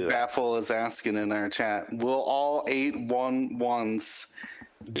Baffle is asking in our chat. Will all 8-1-1s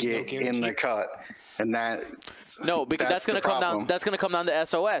get in the cut? and No, because that's going to come down. That's going to come down to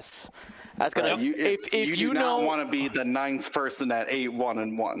SOS. That's gonna. If you do know, not want to be the 9th person at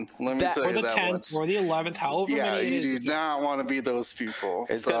 8-1-1, let me tell or you the that 10th much. or the 11th, however Yeah, many it you is. do not want to be those people.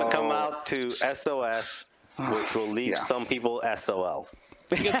 It's going to come out to SOS, which will leave Yeah. some people SOL.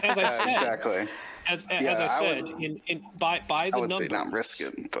 Because as I said, Exactly. as Yeah, I I said, by I the would say numbers, not risk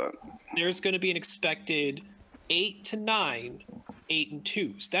it, but there's going to be an expected 8 to 9, 8 and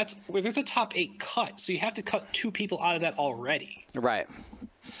 2s. That's where there's a top 8 cut, so you have to cut 2 people out of that already. right.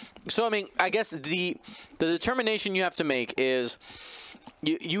 So I mean, I guess the determination you have to make is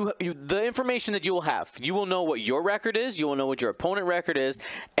you the information that you will have. You will know what your record is. You will know what your opponent record is,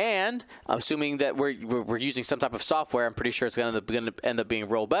 and I'm assuming that we're using some type of software. I'm pretty sure it's going to end up being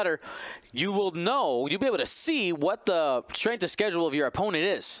Roll Better. You will know. You'll be able to see what the strength of schedule of your opponent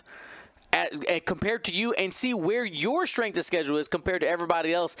is. Compared to you, and see where your strength of schedule is compared to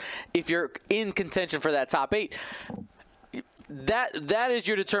everybody else if you're in contention for that top 8. That is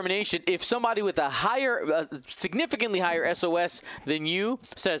your determination. If somebody with a significantly higher SOS than you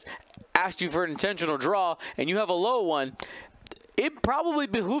asked you for an intentional draw, and you have a low one, it probably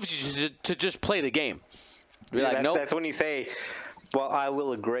behooves you to just play the game. Be like, nope. That's when you say, "Well, I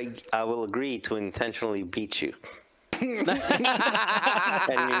will agree to intentionally beat you." And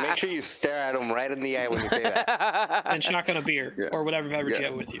you make sure you stare at them right in the eye when you say that. And shotgun a beer or whatever beverage you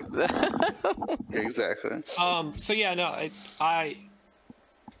have with you. exactly. So yeah, no, I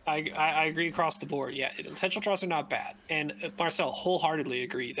agree across the board. Yeah, intentional draws are not bad, and Marcel wholeheartedly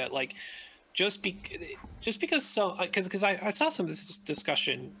agree that like just because because I saw some of this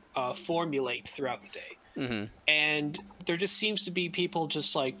discussion formulate throughout the day. Mm-hmm. And there just seems to be people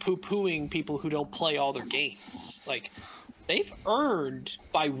just like poo-pooing people who don't play all their games. Like they've earned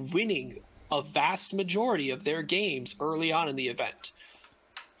by winning a vast majority of their games early on in the event.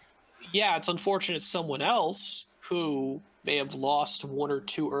 Yeah, it's unfortunate someone else who may have lost 1 or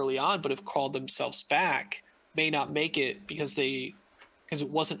 2 early on but have called themselves back may not make it because it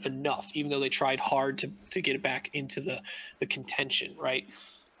wasn't enough, even though they tried hard to get it back into the contention, right?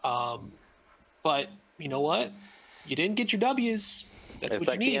 But you know what? You didn't get your W's. That's it's what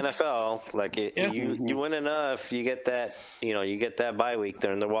like you need. the NFL. Like you win enough, you get that. You get that bye week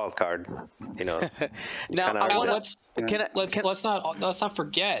during the wild card. Now let's not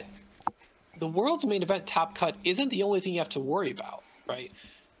forget the world's main event top cut isn't the only thing you have to worry about, right?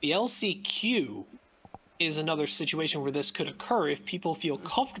 The LCQ is another situation where this could occur if people feel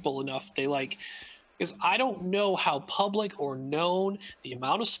comfortable enough. Because I don't know how public or known the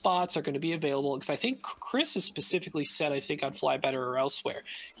amount of spots are going to be available. Because I think Chris has specifically said, I think on Fly Better or elsewhere,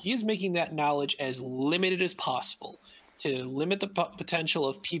 he is making that knowledge as limited as possible to limit the potential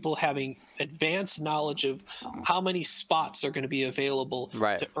of people having advanced knowledge of how many spots are going to be available to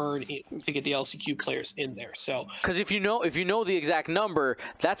get the LCQ players in there. So, because if you know the exact number,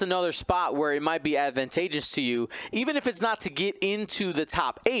 that's another spot where it might be advantageous to you, even if it's not to get into the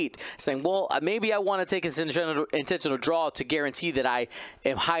top 8. Saying, well, maybe I want to take an intentional draw to guarantee that I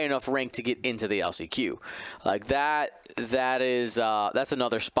am high enough ranked to get into the LCQ, like that. That's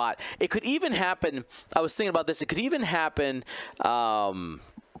another spot. It could even happen. I was thinking about this. It could even happen.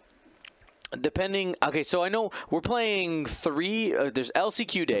 Depending. Okay, so I know we're playing 3. There's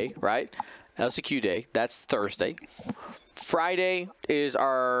LCQ Day, right? LCQ Day. That's Thursday. Friday is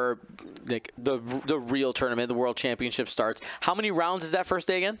our the real tournament. The World Championship starts. How many rounds is that first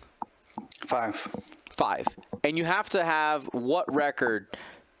day again? 5. 5. And you have to have what record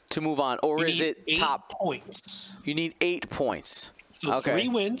to move on, or is it 8 top points? You need 8 points. So okay. 3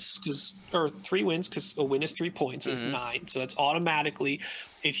 wins because a win is 3 points is 9. So that's automatically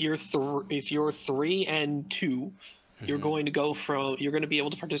if you're 3 and 2, you're going to be able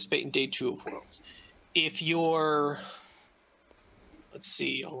to participate in day 2 of Worlds. If you're let's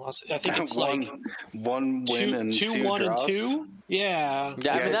see, I think it's one win and 2 1 draws. And 2. Yeah.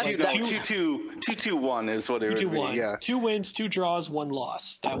 Yeah, I mean that's 2-2-1 is what it would be. Yeah. 2 wins, 2 draws, 1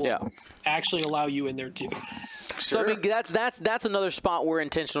 loss. That will actually allow you in there too. So I mean that's another spot where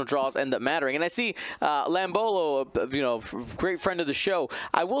intentional draws end up mattering. And I see Lambolo, great friend of the show.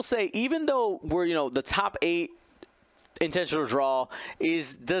 I will say, even though we're the top 8 intentional draw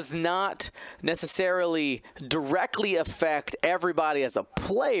does not necessarily directly affect everybody as a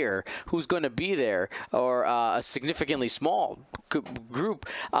player who's going to be there, or a significantly small group.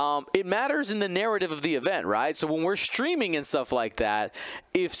 It matters in the narrative of the event, right? So when we're streaming and stuff like that,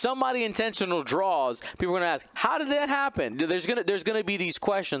 if somebody intentional draws, people are going to ask, how did that happen? There's gonna be these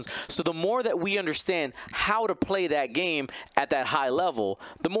questions. So the more that we understand how to play that game at that high level,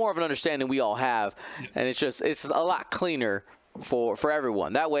 the more of an understanding we all have, and it's a lot cleaner for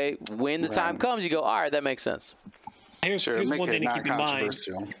everyone. That way, when the time comes, you go, all right, that makes sense. Here's Make one it thing to not keep in mind.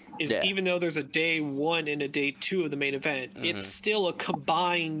 controversial. Is Yeah. even though there's a day 1 and a day 2 of the main event, it's still a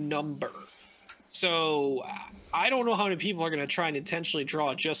combined number. So I don't know how many people are going to try and intentionally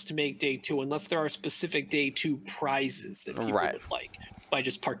draw just to make day 2, unless there are specific day 2 prizes that people Right. would like by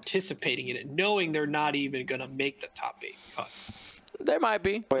just participating in it, knowing they're not even going to make the top 8 cut. There might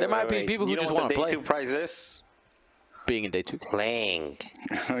be. There might be people who You know just what want the to day play. 2 prize is? Being in day 2. Playing.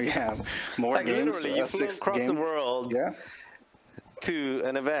 Oh yeah, more Like games. literally, you flew 6 across the games. world Yeah. to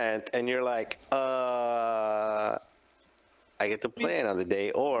an event, and you're like, I get to play another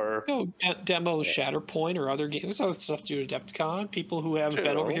day, or Demo Shatterpoint or other games. There's other stuff to do at AdeptCon. People who haven't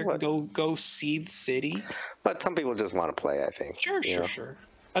been over here can go see the city. but some people just want to play. I think. Sure.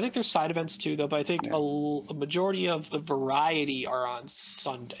 I think there's side events too, though. But I think a majority of the variety are on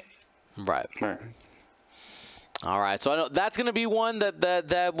Sunday. Right. Right. All right, so I know that's going to be one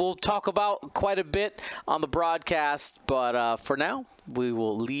that we'll talk about quite a bit on the broadcast, but for now, we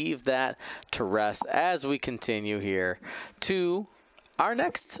will leave that to rest as we continue here to our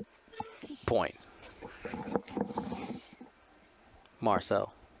next point.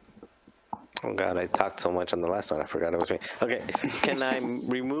 Marcel. Oh god, I talked so much on the last one, I forgot it was me. Okay, can I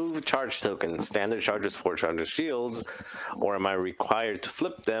remove charge tokens, standard charges, 4 charges, shields, or am I required to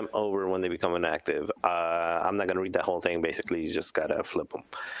flip them over when they become inactive? I'm not going to read that whole thing. Basically, you just got to flip them.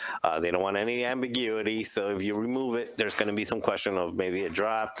 They don't want any ambiguity, so if you remove it, there's going to be some question of maybe it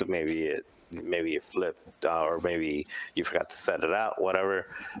dropped, maybe it flipped, or maybe you forgot to set it out, whatever.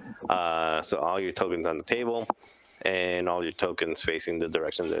 So all your tokens on the table, and all your tokens facing the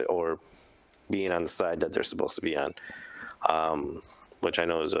direction or being on the side that they're supposed to be on, which I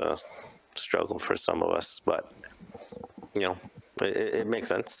know is a struggle for some of us, but it makes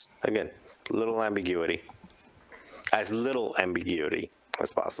sense. Again, little ambiguity, as little ambiguity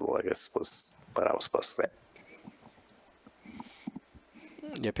as possible, I guess was what I was supposed to say.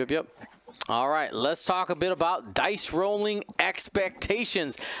 Yep. All right, let's talk a bit about dice rolling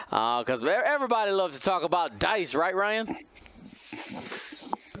expectations, because everybody loves to talk about dice, right, Ryan?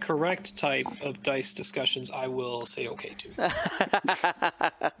 Correct type of dice discussions, I will say okay to.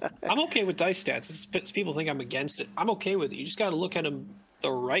 I'm okay with dice stats. It's people think I'm against it. I'm okay with it. You just got to look at them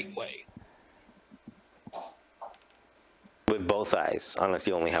the right way. With both eyes, unless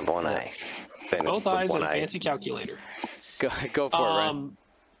you only have one eye. Then Both with eyes one and a eye. fancy calculator. Go for it, Ryan.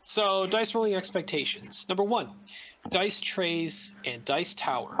 So, dice rolling expectations. Number 1, dice trays and dice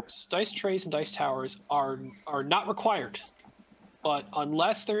towers. Dice trays and dice towers are not required, but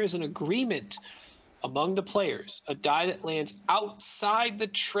unless there is an agreement among the players, a die that lands outside the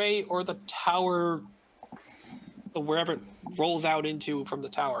tray or the tower, or wherever it rolls out into from the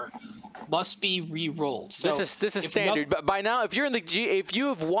tower, must be re-rolled. So This is standard. But by now, if if you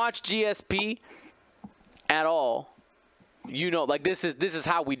have watched GSP at all, you know, like this is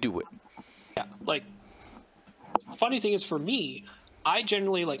how we do it. Yeah, like, funny thing is for me, I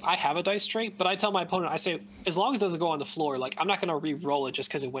generally, I have a dice tray, but I tell my opponent, I say, as long as it doesn't go on the floor, I'm not going to re-roll it just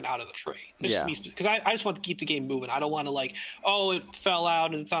because it went out of the tray. Because I just want to keep the game moving. I don't want to, it fell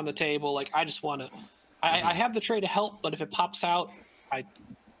out and it's on the table. I just want to, I have the tray to help, but if it pops out,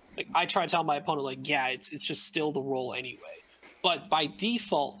 I try to tell my opponent, it's just still the roll anyway. But by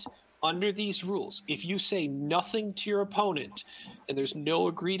default, under these rules, if you say nothing to your opponent and there's no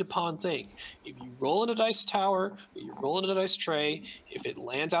agreed upon thing, if you roll in a dice tower or you roll in a dice tray, if it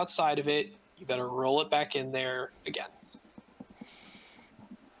lands outside of it, you better roll it back in there again.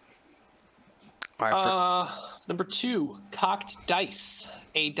 All right, Number 2, cocked dice.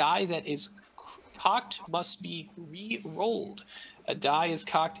 A die that is cocked must be re-rolled. A die is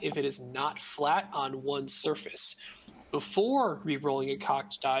cocked if it is not flat on one surface. Before re-rolling a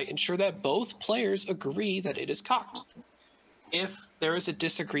cocked die, ensure that both players agree that it is cocked. If there is a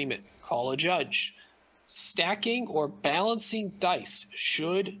disagreement, call a judge. Stacking or balancing dice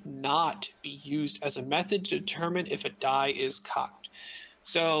should not be used as a method to determine if a die is cocked.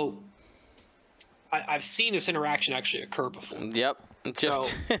 So, I've seen this interaction actually occur before. Yep.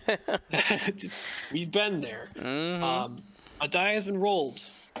 Just We've been there. A die has been rolled.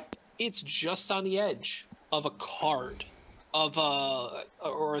 It's just on the edge of a card,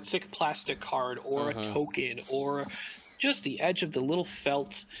 or a thick plastic card, or a token, or just the edge of the little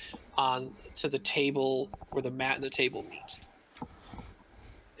felt on to the table where the mat and the table meet.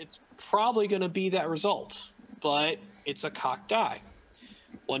 It's probably going to be that result, but it's a cocked die.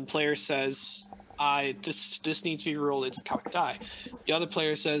 One player says, this needs to be rolled, it's a cocked die. The other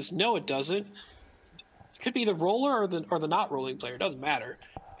player says, no, it doesn't. could be the roller or the not rolling player. It doesn't matter.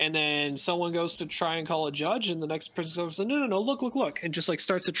 And then someone goes to try and call a judge, and the next person goes, no, look, and just like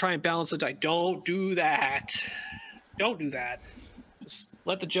starts to try and balance the die. Don't do that. Don't do that. Just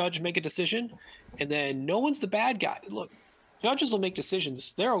let the judge make a decision, and then no one's the bad guy. Look, judges will make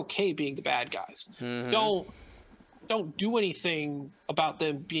decisions. They're okay being the bad guys. Don't do anything about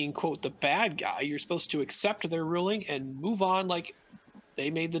them being, quote, the bad guy. You're supposed to accept their ruling and move on like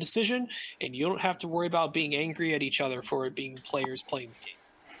they made the decision, and you don't have to worry about being angry at each other for it being players playing the game.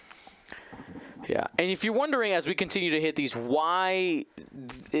 Yeah, and if you're wondering as we continue to hit these, why,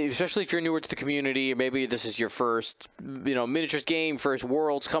 especially if you're newer to the community, or maybe this is your first, miniatures game, first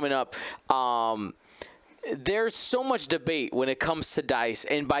Worlds coming up, there's so much debate when it comes to dice,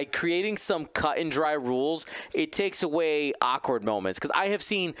 and by creating some cut and dry rules, it takes away awkward moments. Because I have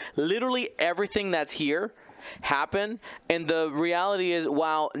seen literally everything that's here happen, and the reality is,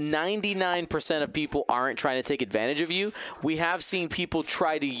 while 99% of people aren't trying to take advantage of you, we have seen people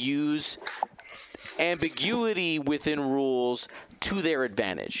try to use ambiguity within rules to their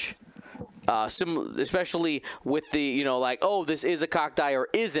advantage. Especially with the, oh, this is a cocked die or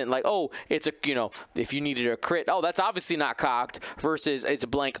isn't. Like, oh, it's a, if you needed a crit, oh, that's obviously not cocked, versus it's a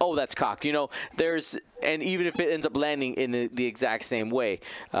blank, oh, that's cocked. And even if it ends up landing in the exact same way.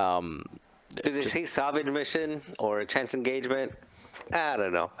 Did they say salvage mission or a chance engagement? I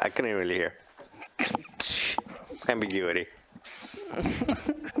don't know. I couldn't really hear. Ambiguity.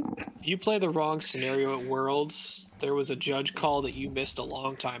 If you play the wrong scenario at Worlds, there was a judge call that you missed a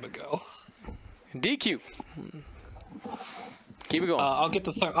long time ago. DQ. Keep it going. I'll get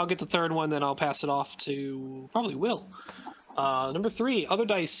the third one, then I'll pass it off to probably Will. Number 3, other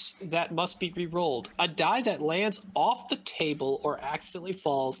dice that must be re-rolled. A die that lands off the table or accidentally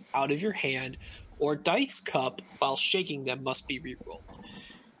falls out of your hand or dice cup while shaking them must be re-rolled.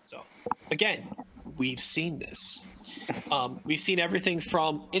 So, again, we've seen this. We've seen everything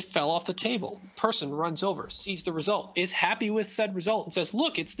from it fell off the table, person runs over, sees the result, is happy with said result, and says,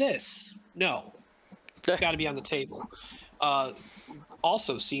 look, it's this. No. It's got to be on the table.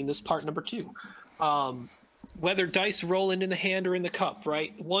 Also seen this part number 2. Whether dice roll into the hand or in the cup,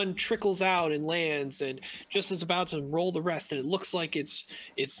 right? One trickles out and lands, and just is about to roll the rest, and it looks like it's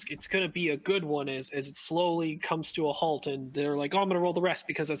going to be a good one as it slowly comes to a halt, and they're like, oh, I'm going to roll the rest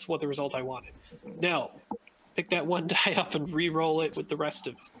because that's what the result I wanted. No. Pick that one die up and re-roll it with the rest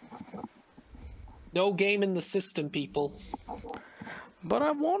of them. No game in the system, people. But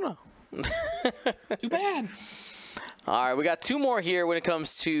I wanna. Too bad. All right, we got 2 more here when it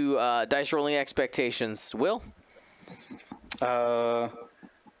comes to dice rolling expectations. Will?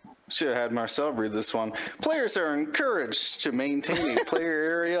 Should have had Marcel read this one. Players are encouraged to maintain a player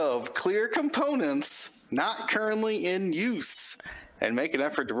area of clear components not currently in use, and make an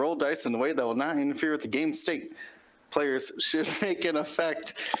effort to roll dice in a way that will not interfere with the game state. Players should make an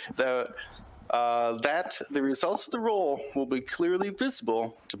effect that the results of the roll will be clearly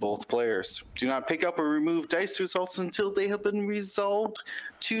visible to both players. Do not pick up or remove dice results until they have been resolved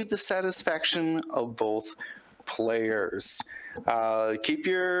to the satisfaction of both players. Keep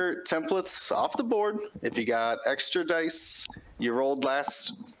your templates off the board. If you got extra dice you rolled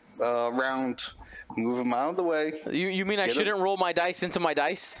last round, move them out of the way. You mean I shouldn't roll my dice into my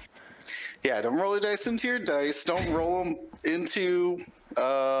dice? Yeah, don't roll your dice into your dice. Don't roll them into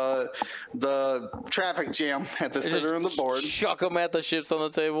the traffic jam at the center of the board. Chuck them at the ships on the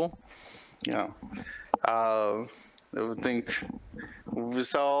table. Yeah. I would think we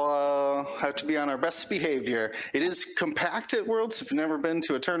just all have to be on our best behavior. It is compact at Worlds. If you've never been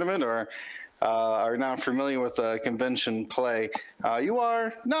to a tournament or are not familiar with convention play, you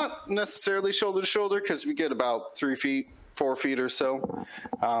are not necessarily shoulder to shoulder because we get about 3 feet, 4 feet or so,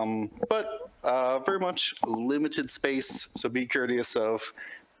 but very much limited space. So be courteous of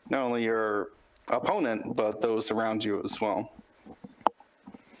not only your opponent but those around you as well.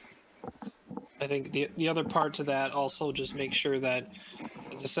 I think the other part to that also just make sure that,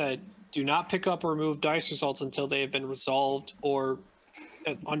 as I said, do not pick up or remove dice results until they have been resolved or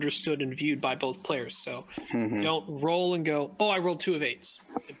understood and viewed by both players. So don't roll and go, oh, I rolled 2 of 8s,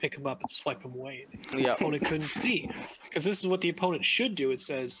 and pick them up and swipe them away. The opponent couldn't see, because this is what the opponent should do. It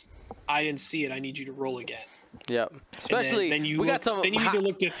says, I didn't see it, I need you to roll again. Yep. Especially then you either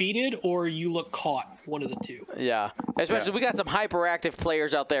look defeated or you look caught. One of the two. Yeah. Especially we got some hyperactive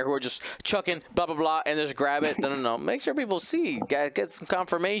players out there who are just chucking blah blah blah and just grab it. No. Make sure people see. Get some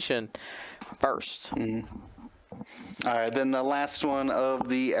confirmation first. All right. Then the last one of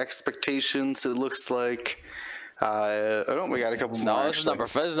the expectations. It looks like We got a couple more. No, this is number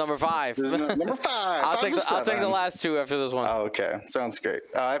 5. This is number 5. I'll take the 7. last 2 after this one. Oh, okay, sounds great.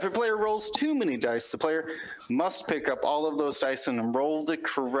 If a player rolls too many dice, the player must pick up all of those dice and roll the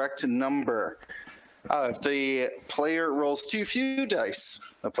correct number. If the player rolls too few dice,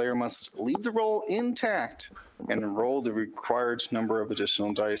 the player must leave the roll intact and roll the required number of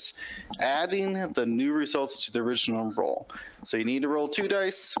additional dice, adding the new results to the original roll. So you need to roll 2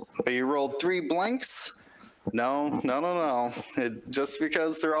 dice, but you rolled 3 blanks. No. Just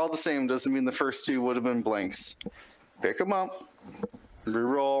because they're all the same doesn't mean the first 2 would have been blanks. Pick them up,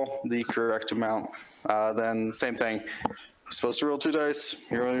 reroll the correct amount. Then same thing. You're supposed to roll 2 dice.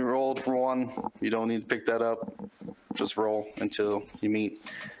 You only rolled for 1. You don't need to pick that up. Just roll until you meet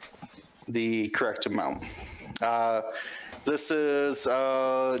the correct amount. This is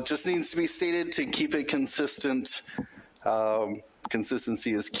just needs to be stated to keep it consistent.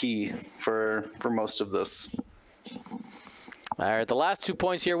 Consistency is key for most of this. All right, the last 2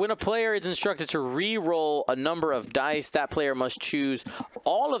 points here. When a player is instructed to re-roll a number of dice, that player must choose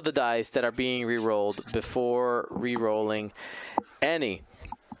all of the dice that are being re-rolled before re-rolling any.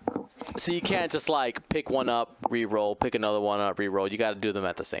 So you can't just like pick one up, re-roll, pick another one up, re-roll. You got to do them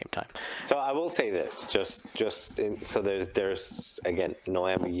at the same time. So I will say this, so there's again no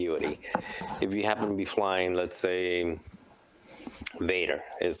ambiguity. If you happen to be flying, let's say Vader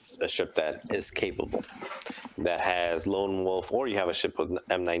is a ship that is capable, that has Lone Wolf, or you have a ship with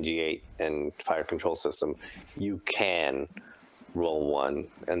M98 and fire control system, you can roll one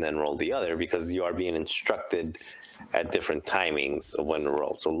and then roll the other because you are being instructed at different timings of when to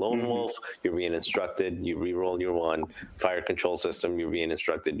roll. So Lone Wolf, you're being instructed, you re-roll your one. Fire control system, you're being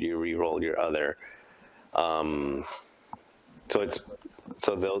instructed, you re-roll your other.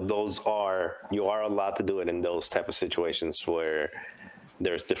 You are allowed to do it in those type of situations where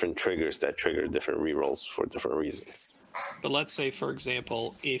there's different triggers that trigger different re-rolls for different reasons. But let's say, for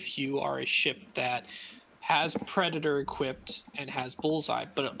example, if you are a ship that has Predator equipped and has Bullseye,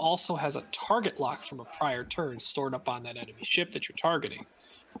 but it also has a target lock from a prior turn stored up on that enemy ship that you're targeting.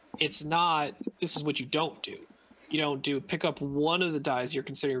 It's not, this is what you don't do. You don't pick up one of the dice you're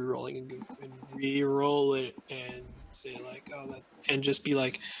considering re-rolling and re-roll it and say like, and just be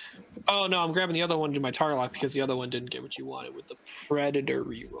like, oh no, I'm grabbing the other one to do my target lock because the other one didn't get what you wanted with the Predator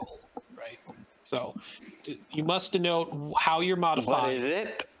re-roll, right? So you must denote how you're modifying. What is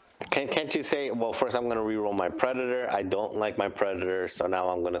it? Can't you say, well, first I'm going to re-roll my Predator. I don't like my Predator, so now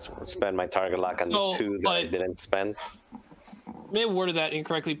I'm going to spend my target lock on the 2 that I didn't spend? May have worded that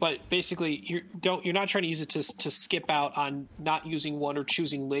incorrectly, but basically you're not trying to use it to skip out on not using one or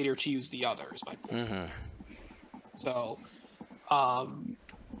choosing later to use the other, is my point. Mm-hmm. So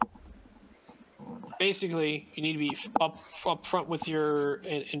basically you need to be up front with your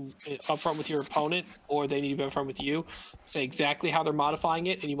up front with your opponent, or they need to be up front with you. Say exactly how they're modifying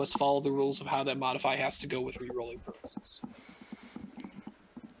it, and you must follow the rules of how that modify has to go with re-rolling purposes.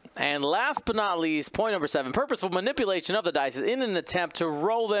 And last but not least, point number 7, purposeful manipulation of the dice in an attempt to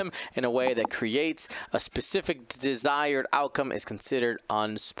roll them in a way that creates a specific desired outcome is considered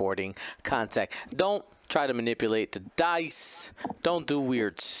unsporting contact. Don't try to manipulate the dice. Don't do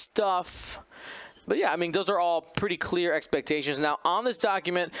weird stuff. But yeah, I mean, those are all pretty clear expectations. Now, on this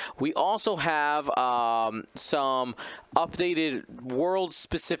document, we also have some updated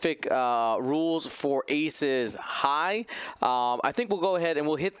world-specific rules for Aces High. I think we'll go ahead and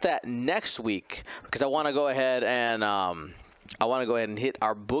we'll hit that next week because I want to go ahead and hit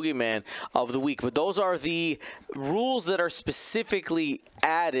our Boogeyman of the week. But those are the rules that are specifically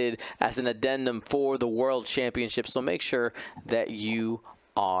added as an addendum for the World Championship. So make sure that you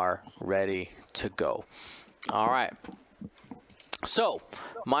are ready to go. All right. So,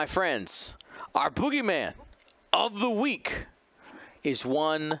 my friends, our Boogeyman of the week is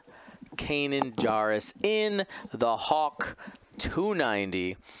one Kanan Jarrus in the Hawk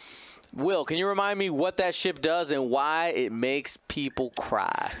 290. Will, can you remind me what that ship does and why it makes people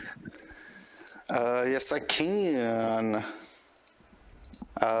cry? Yes, I can.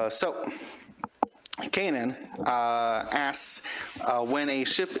 So, Kanan asks, when a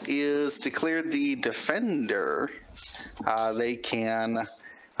ship is declared the defender, they can,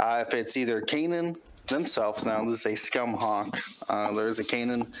 if it's either Kanan themselves, now this is a Scum Hawk, there's a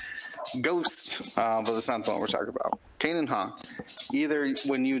Kanan Ghost, but that's not the one we're talking about. Kanan Hawk. Either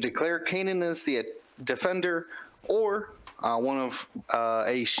when you declare Kanan as the defender, or one of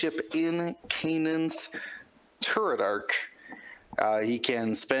a ship in Kanan's turret arc, he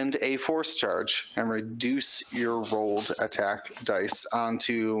can spend a force charge and reduce your rolled attack dice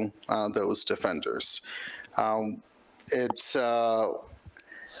onto those defenders.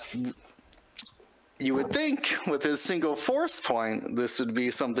 You would think with his single force point, this would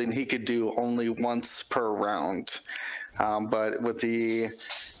be something he could do only once per round. But with the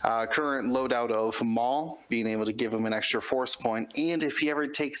current loadout of Maul, being able to give him an extra force point, and if he ever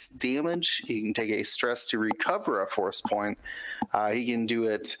takes damage, he can take a stress to recover a force point. He can do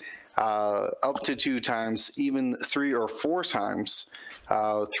it up to 2 times, even 3 or 4 times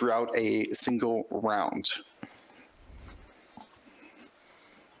throughout a single round.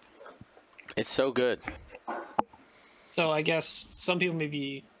 It's so good. So I guess some people may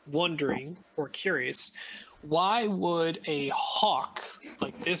be wondering or curious, why would a hawk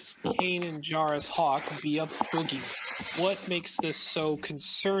like this Kanan Jarrus hawk be a boogeyman? What makes this so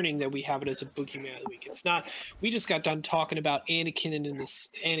concerning that we have it as a boogeyman of the week? It's not. We just got done talking about Anakin and this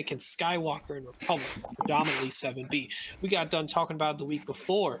Anakin Skywalker in Republic, predominantly 7B. We got done talking about it the week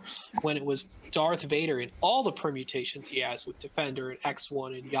before when it was Darth Vader and all the permutations he has with Defender and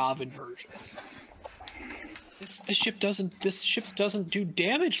X1 and Yavin versions. This ship doesn't do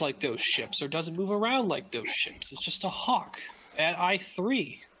damage like those ships or doesn't move around like those ships. It's just a hawk at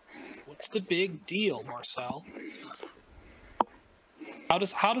I3. What's the big deal, Marcel? How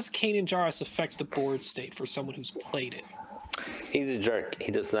does Kanan Jarrus affect the board state for someone who's played it? He's a jerk.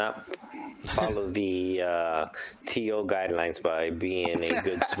 He does not follow the TO guidelines by being a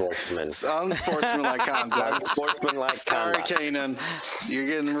good sportsman. Unsportsmanlike conduct. Unsportsmanlike Sorry, conduct. Kanan. You're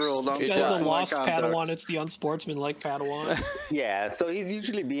getting ruled Instead of the unsportsmanlike lost conduct. Padawan, it's the unsportsmanlike Padawan. Yeah, so he's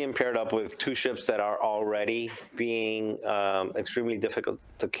usually being paired up with 2 ships that are already being extremely difficult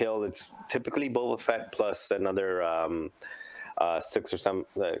to kill. It's typically Boba Fett plus another 6 or 7.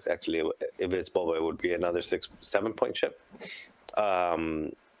 Actually, if it's Boba, it would be another 6-7 point ship.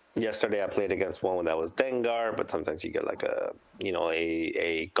 Yesterday I played against one that was Dengar, but sometimes you get like a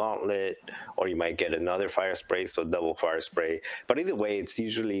gauntlet, or you might get another fire spray, so double fire spray. But either way, it's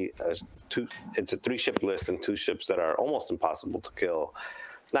usually it's a 3-ship list and 2 ships that are almost impossible to kill.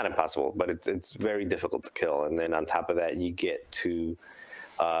 Not impossible, but it's very difficult to kill. And then on top of that, you get to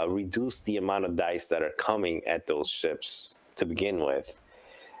reduce the amount of dice that are coming at those ships to begin with.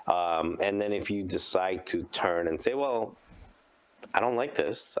 And then if you decide to turn and say, well, I don't like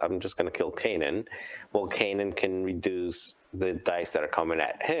this, I'm just going to kill Kanan. Well, Kanan can reduce the dice that are coming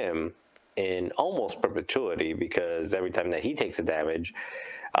at him in almost perpetuity, because every time that he takes a damage,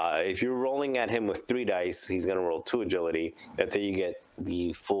 if you're rolling at him with 3 dice, he's going to roll 2 agility. That's how you get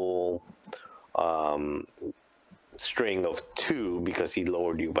the full string of 2, because he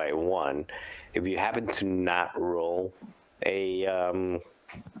lowered you by 1. If you happen to not roll an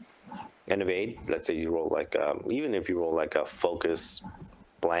evade, let's say you roll like even if you roll like a focus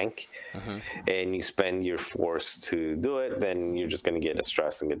blank, and you spend your force to do it, then you're just going to get a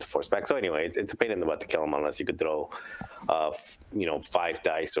stress and get the force back. So anyway, it's a pain in the butt to kill him unless you could throw 5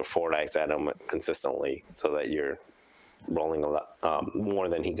 dice or 4 dice at him consistently, so that you're rolling a lot more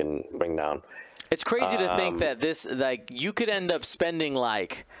than he can bring down. It's crazy to think that this, like, you could end up spending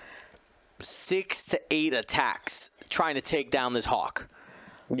like 6 to 8 attacks trying to take down this hawk.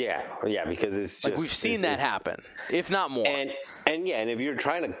 Yeah, because it's just Like, we've seen that happen, if not more. And if you're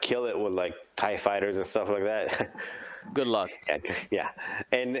trying to kill it with like TIE fighters and stuff like that, Good luck. yeah.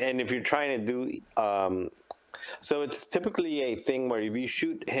 And if you're trying to do, so it's typically a thing where if you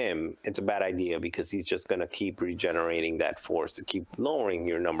shoot him, it's a bad idea, because he's just going to keep regenerating that force to keep lowering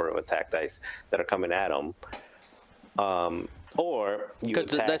your number of attack dice that are coming at him. Or you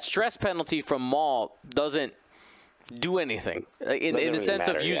attack. That stress penalty from Maul doesn't do anything in the really sense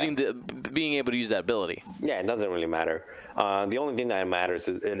matter, of using being able to use that ability. Yeah, it doesn't really matter. The only thing that matters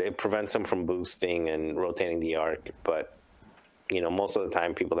is it prevents him from boosting and rotating the arc. But most of the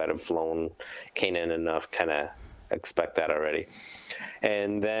time, people that have flown Kanan enough kind of expect that already.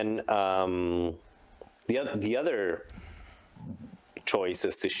 And then the other choice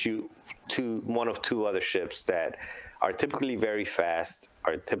is to shoot one of 2 other ships that are typically very fast,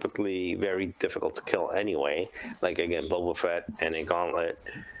 are typically very difficult to kill anyway, like, again, Boba Fett and a gauntlet.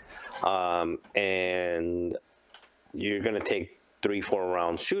 And you're going to take 3-4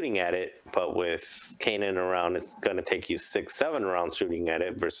 rounds shooting at it, but with Kanan around, it's going to take you 6-7 rounds shooting at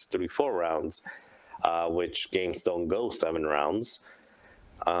it versus 3-4 rounds, which games don't go 7 rounds.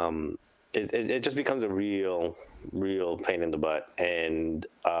 It just becomes a real pain in the butt. And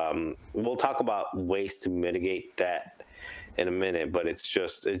we'll talk about ways to mitigate that in a minute, but it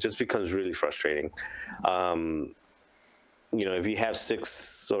just becomes really frustrating. If you have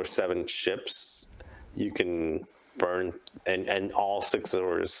 6 or 7 ships, you can burn, and all 6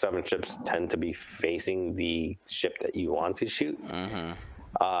 or 7 ships tend to be facing the ship that you want to shoot.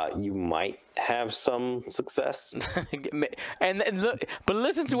 you might have some success. and look, but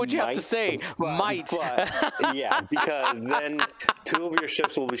listen to what you have to say. Might. Yeah, because then 2 of your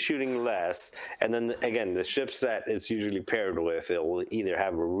ships will be shooting less, and then again, the ships that it's usually paired with, it will either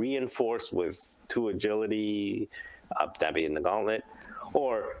have a reinforced with 2 agility, that being the gauntlet,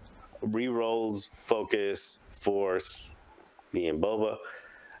 or rerolls, focus, force, being Boba.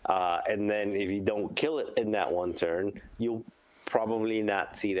 And then if you don't kill it in that one turn, you'll probably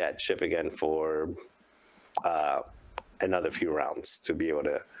not see that ship again for another few rounds to be able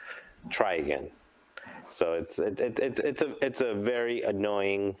to try again. So it's a very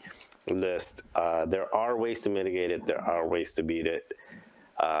annoying list. There are ways to mitigate it. There are ways to beat it.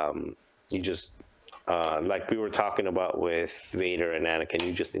 You just like we were talking about with Vader and Anakin,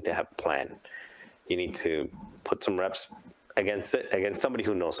 you just need to have a plan. You need to put some reps against it, against somebody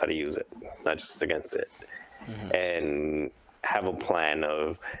who knows how to use it, not just against it. And have a plan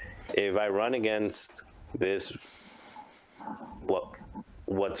of, if I run against this,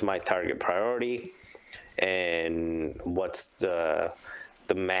 what's my target priority, and what's the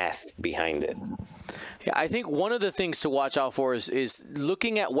math behind it. Yeah, I think one of the things to watch out for is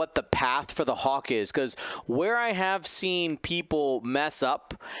looking at what the path for the Hawk is, because where I have seen people mess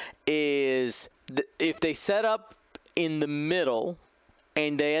up is if they set up in the middle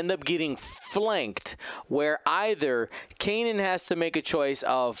and they end up getting flanked, where either Kanan has to make a choice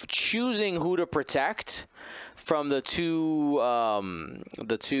of choosing who to protect from the two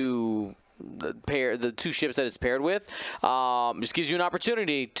ships that it's paired with. Just gives you an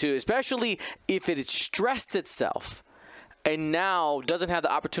opportunity to, especially if it has stressed itself and now doesn't have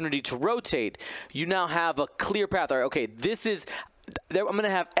the opportunity to rotate, you now have a clear path. All right, okay, I'm going to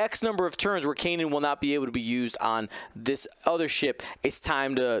have X number of turns where Kanan will not be able to be used on this other ship. It's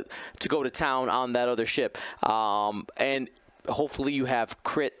time to go to town on that other ship. And hopefully you have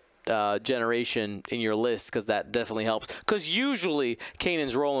crit generation in your list, because that definitely helps. Because usually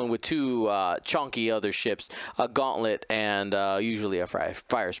Kanan's rolling with 2 chunky other ships, a gauntlet and usually a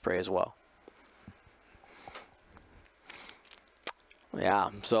fire spray as well. Yeah,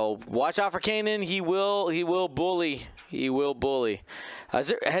 so watch out for Kanan. He will bully. He will bully.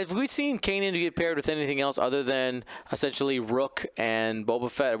 Have we seen Kanan get paired with anything else other than essentially Rook and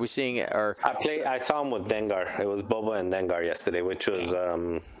Boba Fett? Are we seeing it? Or I saw him with Dengar. It was Boba and Dengar yesterday, which was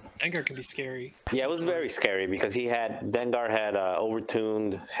Dengar can be scary. Yeah, it was very scary because Dengar had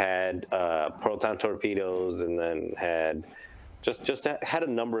overtuned, had proton torpedoes, and then had had a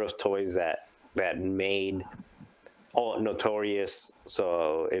number of toys that made Notorious.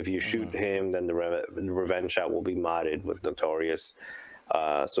 So if you shoot him, then the revenge shot will be modded with Notorious.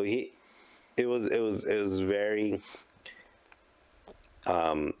 So it was very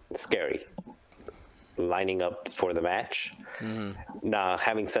scary lining up for the match. Now,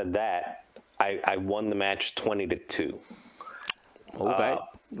 having said that, I won the match 20-2. Okay,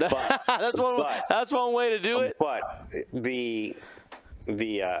 that's one way to do it. But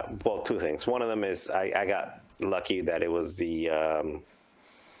well, 2 things. One of them is I got lucky that it was it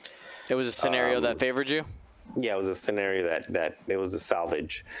was a scenario that favored you. Yeah, it was a scenario that it was a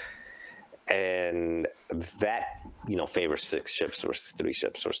salvage, and that favors 6 ships versus 3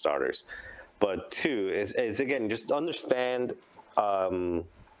 ships for starters. But 2 is again, just understand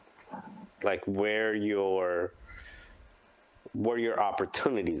like where your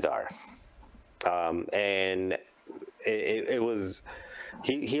opportunities are, and it was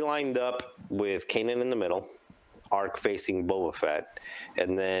he lined up with Kanan in the middle, Arc facing Boba Fett,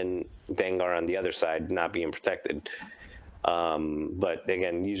 and then Dengar on the other side not being protected. But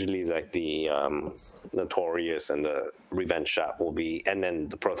again, usually like the Notorious and the Revenge Shot will be, and then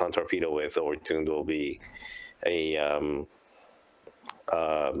the Proton Torpedo with Overtuned will be a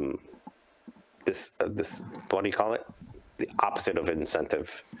this what do you call it? The opposite of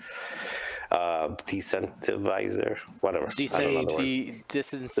incentive. Desincentivizer, whatever.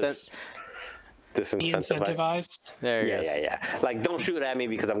 Disincentivized. There you go. Yeah. Like, don't shoot at me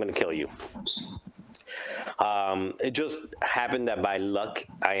because I'm gonna kill you. It just happened that by luck,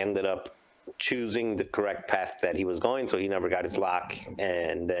 I ended up choosing the correct path that he was going, so he never got his lock,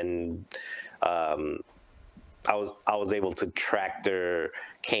 and then I was able to tractor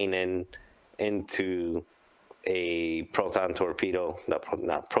Kanan into a proton torpedo,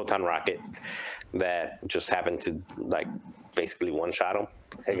 not proton rocket, that just happened to like basically one-shot him.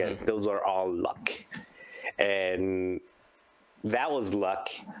 Again, those are all luck, and that was luck.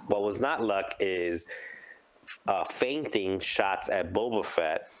 What was not luck is feinting shots at Boba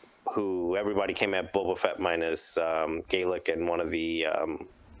Fett, who everybody came at Boba Fett minus Gaelic and one of the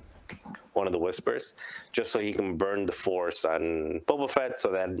one of the Whispers, just so he can burn the Force on Boba Fett,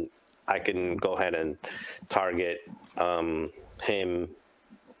 so that I can go ahead and target him,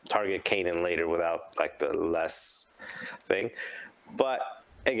 target Kanan later without like the less thing. But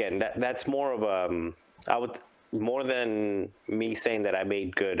again, that's more of I would, more than me saying that I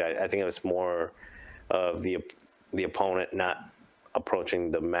made good. I think it was more of the opponent not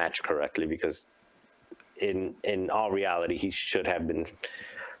approaching the match correctly, because in all reality, he should have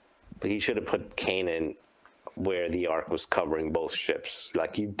put Kanan where the arc was covering both ships.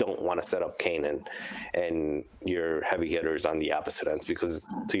 Like, you don't want to set up Kanan and your heavy hitters on the opposite ends, because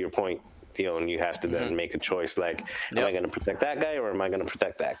to your point, Theon, you have to then make a choice. Like, am I going to protect that guy, or am I going to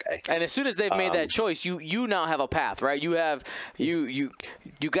protect that guy? And as soon as they've made that choice, you now have a path, right? You got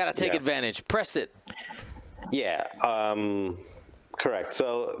to take advantage. Press it. Yeah. Correct.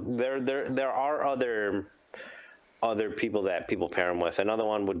 So there are other people that people pair him with. Another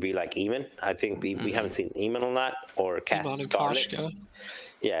one would be like Eamon. I think we haven't seen Eamon a lot, or Eamon and Scarlet. Koshka.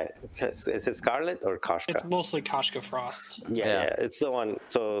 Yeah, is it Scarlet or Koshka? It's mostly Koshka Frost. Yeah, it's the one.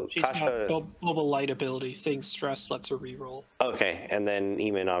 So She's Koshka, got Boba Light ability. Things stress lets her reroll. okay, and then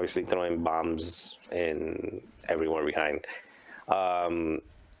Eamon obviously throwing bombs in everywhere behind.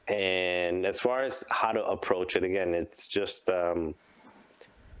 And as far as how to approach it, again, it's just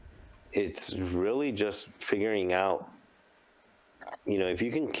it's really just figuring out, if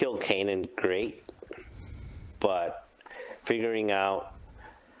you can kill Kanan, great, but figuring out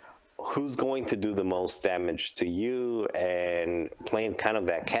who's going to do the most damage to you, and playing kind of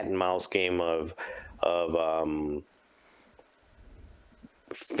that cat and mouse game of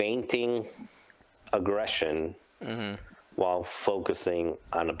feinting aggression while focusing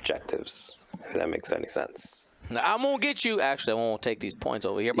on objectives, if that makes any sense. Now, I'm gonna get you. Actually, I won't take these points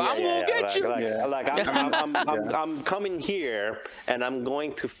over here, but I'm gonna get you. I'm coming here, and I'm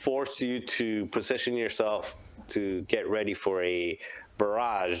going to force you to position yourself to get ready for a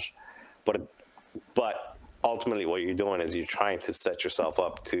barrage, but ultimately, what you're doing is you're trying to set yourself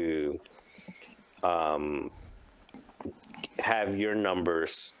up to have your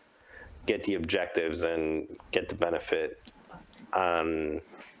numbers get the objectives and get the benefit on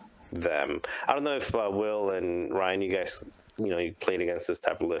them. I don't know if Will and Ryan, you guys, you played against this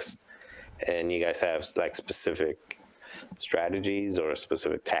type of list, and you guys have like specific strategies or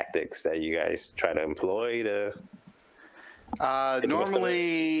specific tactics that you guys try to employ to.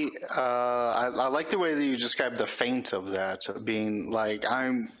 Normally, I like the way that you described the feint of that, being like,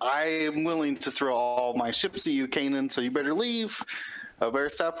 I am willing to throw all my ships at you, Kanan, so you better leave. I better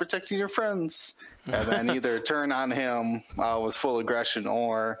stop protecting your friends. And then either turn on him with full aggression,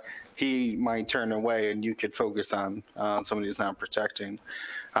 or he might turn away and you could focus on somebody who's not protecting.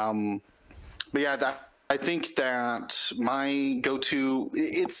 But yeah, I think that my go-to,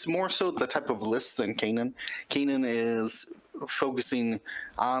 it's more so the type of list than Kanan. Kanan is focusing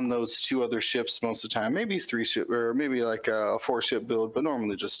on those two other ships most of the time, maybe 3 ship, or maybe like a 4-ship build, but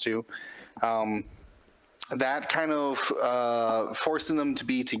normally just 2. That kind of forcing them to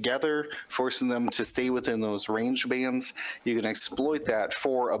be together, forcing them to stay within those range bands, you can exploit that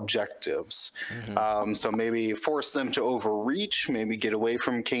for objectives. So maybe force them to overreach, maybe get away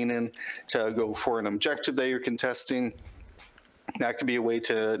from Kanan to go for an objective that you're contesting. That could be a way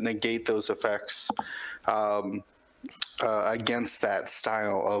to negate those effects against that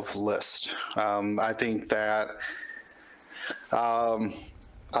style of list. I think that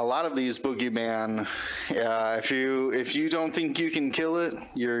a lot of these boogeyman, if you don't think you can kill it,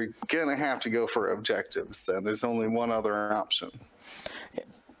 you're gonna have to go for objectives. Then there's only one other option.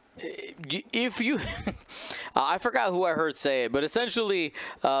 If you, I forgot who I heard say it, but essentially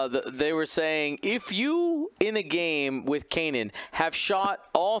they were saying, if you in a game with Kanan have shot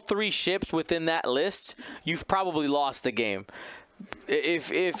all 3 ships within that list, you've probably lost the game.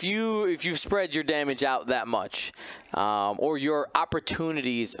 If you've spread your damage out that much, or your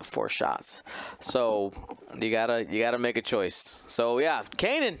opportunities for shots, so you gotta make a choice. So yeah,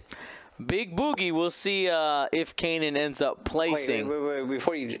 Kanan, big boogie. We'll see if Kanan ends up placing. Wait,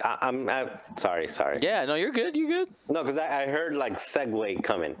 before you, I'm sorry. Yeah, no, you're good. No, because I heard like segue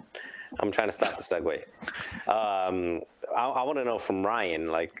coming. I'm trying to stop the segue. I want to know from Ryan,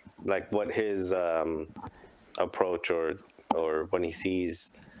 like what his approach or when he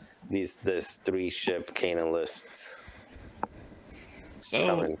sees this 3-ship Kanan lists.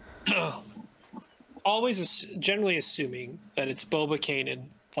 So, generally assuming that it's Boba, Kanan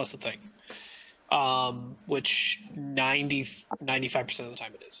plus a thing, which 95% of the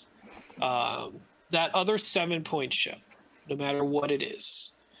time it is. That other 7-point ship, no matter what it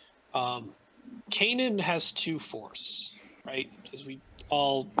is, Kanan has 2 force, right? As we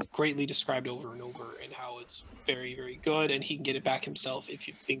all greatly described over and over, and how it's very, very good, and he can get it back himself if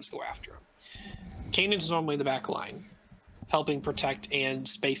things go after him. Kanan's normally in the back line, helping protect and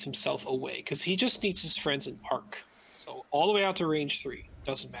space himself away, because he just needs his friends in arc. So all the way out to range 3,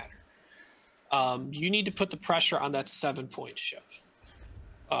 doesn't matter. You need to put the pressure on that 7-point ship.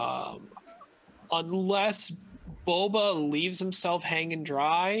 Unless Boba leaves himself hanging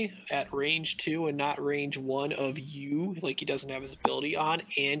dry at range 2 and not range 1 of you, like he doesn't have his ability on,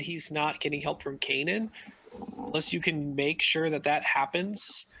 and he's not getting help from Kanan, unless you can make sure that that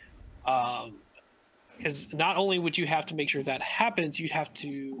happens, because not only would you have to make sure that happens, you'd have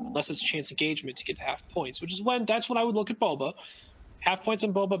to, unless it's chance engagement, to get the half points, which is that's when I would look at Boba. Half points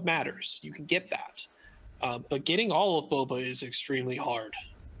on Boba matters. You can get that. But getting all of Boba is extremely hard.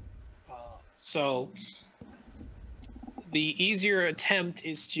 So the easier attempt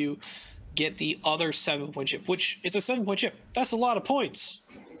is to get the other 7-point chip, which it's a 7-point chip. That's a lot of points.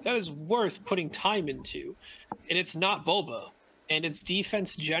 That is worth putting time into. And it's not Boba. And its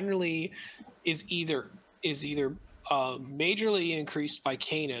defense generally is either majorly increased by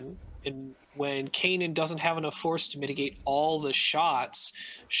Kanan, and when Kanan doesn't have enough force to mitigate all the shots,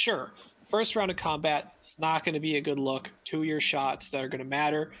 sure, first round of combat, it's not going to be a good look. 2 of your shots that are going to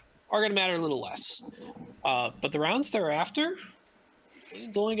matter a little less. But the rounds thereafter,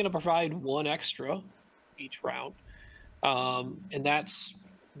 Kanan's only going to provide 1 extra each round. And that's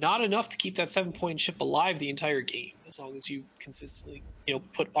not enough to keep that 7-point ship alive the entire game, as long as you consistently,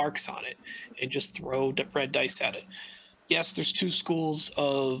 put arcs on it and just throw red dice at it. Yes, there's 2 schools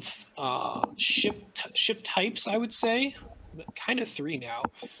of ship types, I would say, kind of 3 now,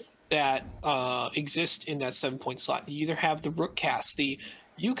 that exist in that 7-point slot. You either have the Rook cast,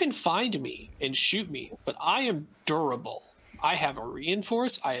 you can find me and shoot me, but I am durable. I have a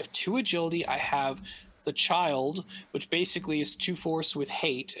reinforce, I have 2 agility, I have the child, which basically is 2 force with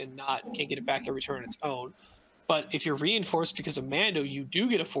hate and can't get it back every turn on its own. But if you're reinforced because of Mando, you do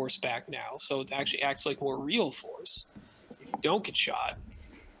get a force back now, so it actually acts like more real force if you don't get shot.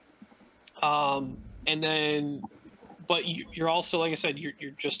 And then, but you're also, like I said,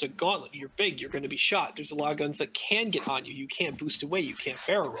 you're just a gauntlet. You're big. You're going to be shot. There's a lot of guns that can get on you. You can't boost away. You can't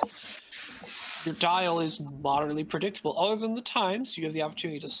barrel roll. Your dial is moderately predictable, other than the times you have the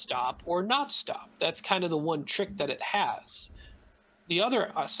opportunity to stop or not stop. That's kind of the one trick that it has. The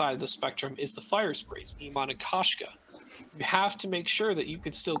other side of the spectrum is the fire sprays, Iman and Kashka. You have to make sure that you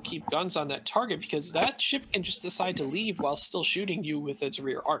can still keep guns on that target, because that ship can just decide to leave while still shooting you with its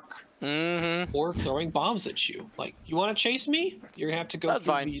rear arc. Mm-hmm. Or throwing bombs at you. Like, you want to chase me? You're going to have to go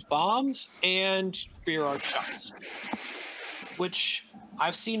through these bombs and rear arc shots. Which,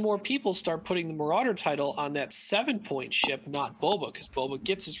 I've seen more people start putting the Marauder title on that 7-point ship, not Boba, because Boba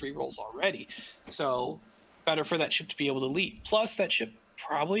gets his rerolls already. So, better for that ship to be able to leave. Plus, that ship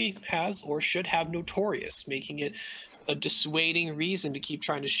probably has or should have Notorious, making it a dissuading reason to keep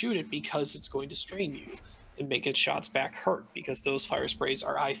trying to shoot it, because it's going to strain you and make its shots back hurt, because those fire sprays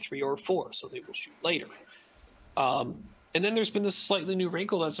are I3 or 4, so they will shoot later. And then there's been this slightly new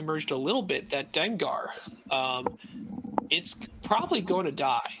wrinkle that's emerged a little bit, that Dengar. It's probably going to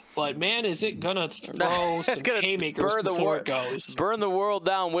die, but man, is it going to throw some haymakers before it goes. Burn the world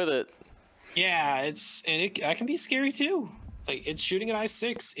down with it. Yeah, that can be scary too. Like, it's shooting at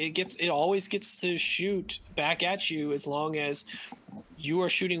I6. It always gets to shoot back at you as long as you are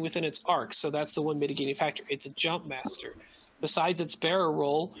shooting within its arc. So that's the one mitigating factor. It's a jump master. Besides its barrel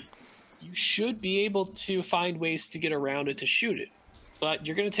roll, you should be able to find ways to get around it to shoot it. But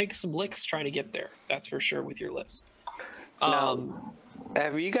you're going to take some licks trying to get there. That's for sure with your list. Now,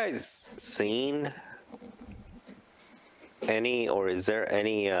 have you guys seen any, or is there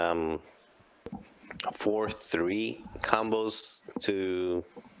any 4-3 combos to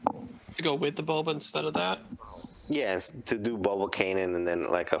go with the Boba instead of that? Yes, to do Boba Kanan and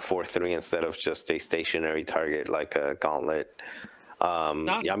then like a 4-3 instead of just a stationary target like a gauntlet.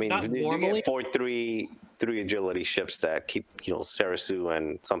 Not you normally. get 4-3 agility ships that keep, Sarasu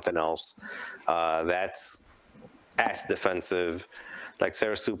and something else. That's as defensive. Like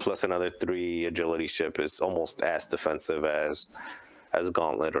Sarasu plus another 3 agility ship is almost as defensive as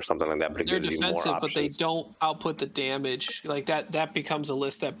Gauntlet or something like that, but they're defensive, but they don't output the damage. Like that becomes a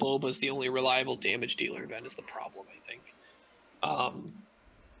list that Boba's the only reliable damage dealer. That is the problem, I think.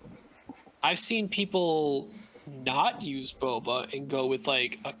 I've seen people not use Boba and go with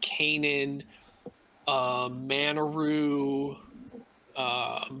like a Kanan, Manaru,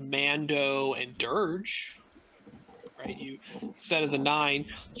 Mando, and Dirge. Right? You instead of the 9,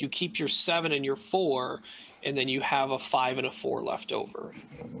 you keep your 7 and your 4, and then you have a 5 and a 4 left over.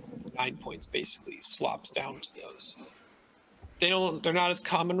 9 points basically swaps down to those. They're not as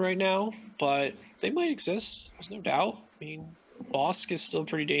common right now, but they might exist. There's no doubt. I mean, Bosk is still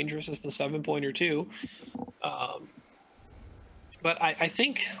pretty dangerous as the 7-pointer too. But I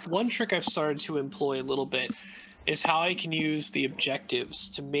think one trick I've started to employ a little bit is how I can use the objectives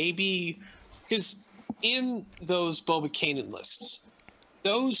to maybe, because in those Boba Kanan lists,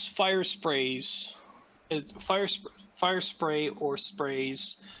 those fire sprays, fire spray or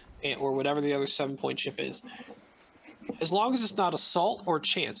sprays, or whatever the other 7-point chip is, as long as it's not assault or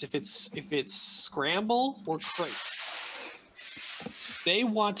chance, if it's scramble or crate, they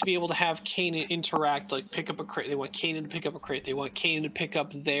want to be able to have Kanan interact, like pick up a crate. They want Kanan to pick up a crate. They want Kanan to pick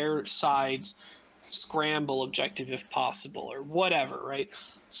up their side's scramble objective if possible, or whatever, right?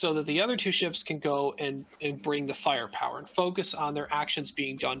 So that the other two ships can go and bring the firepower and focus on their actions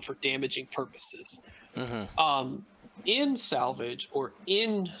being done for damaging purposes. In salvage or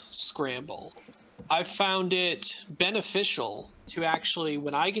in scramble, I've found it beneficial to actually,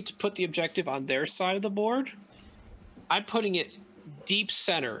 when I get to put the objective on their side of the board, I'm putting it deep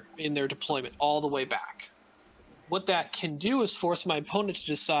center in their deployment all the way back. What that can do is force my opponent to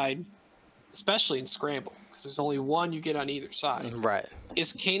decide, especially in scramble, because there's only one you get on either side. Right.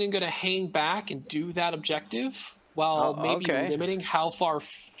 Is Kanan going to hang back and do that objective while maybe limiting how far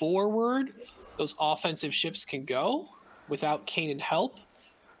forward those offensive ships can go without Kanan help?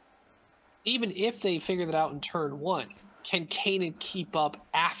 Even if they figure that out in turn one, can Kanan keep up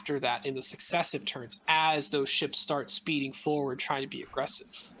after that in the successive turns as those ships start speeding forward, trying to be aggressive?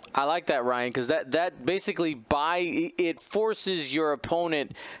 I like that, Ryan, because that basically it forces your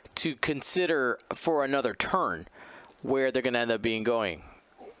opponent to consider for another turn where they're going to end up going.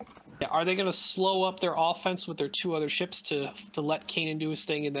 Yeah, are they going to slow up their offense with their two other ships to let Kanan do his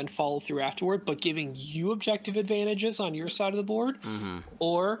thing and then follow through afterward, but giving you objective advantages on your side of the board? Mm-hmm.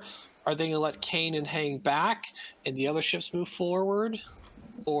 Or are they going to let Kanan hang back and the other ships move forward?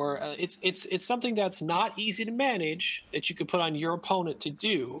 Or it's something that's not easy to manage that you could put on your opponent to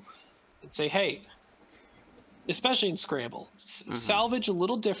do and say, hey, especially in scramble, salvage a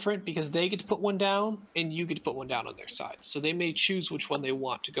little different because they get to put one down and you get to put one down on their side. So they may choose which one they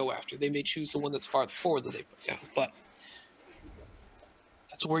want to go after. They may choose the one that's farther forward that they put down, but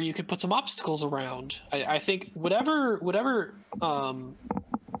that's where you could put some obstacles around. I think whatever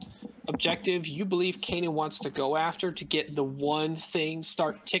objective you believe Kanan wants to go after to get the one thing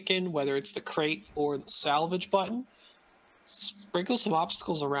start ticking, whether it's the crate or the salvage button, sprinkle some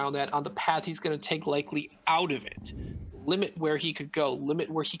obstacles around that on the path he's going to take likely out of it. Limit where he could go, limit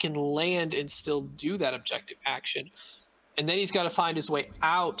where he can land and still do that objective action. And then he's got to find his way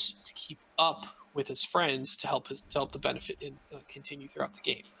out to keep up with his friends to help the benefit and continue throughout the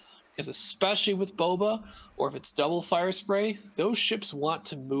game. Because especially with Boba, or if it's double fire spray, those ships want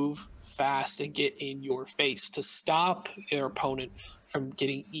to move fast and get in your face to stop their opponent from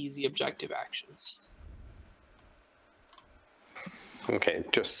getting easy objective actions. Okay,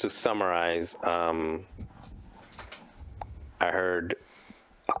 just to summarize, I heard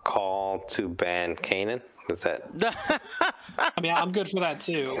a call to ban Kanan. Is that? I mean, I'm good for that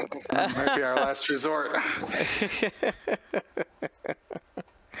too. Might be our last resort.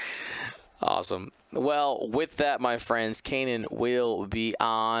 Awesome. Well, with that, my friends, Kanan will be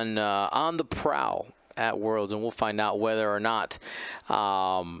on the prowl at Worlds, and we'll find out whether or not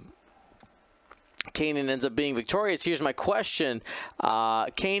Kanan ends up being victorious. Here's my question.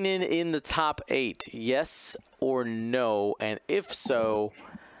 Kanan in the top 8, yes or no? And if so,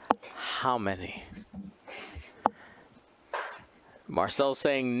 how many? Marcel's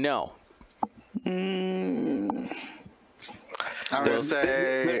saying no. I'm gonna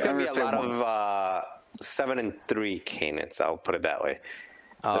say There's gonna be a lot one. of 7 and 3 Kanans. I'll put it that way.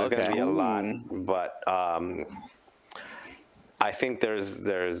 Oh, There's gonna be a lot, Ooh. but I think there's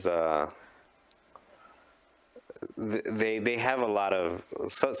they have a lot of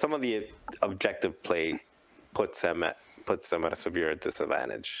some of the objective play puts them at a severe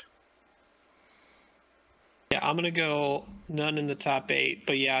disadvantage. Yeah, I'm going to go none in the top 8.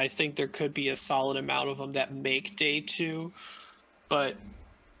 But yeah, I think there could be a solid amount of them that make day 2, but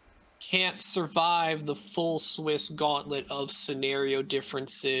can't survive the full Swiss gauntlet of scenario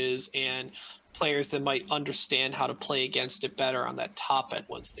differences and players that might understand how to play against it better on that top end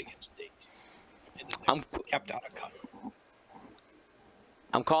once they get to day 2. And then they're kept out of cut.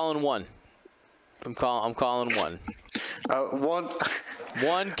 I'm calling one. I'm calling one. One.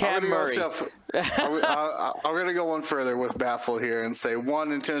 One Cam Murray. I'm going to go one further with Baffle here and say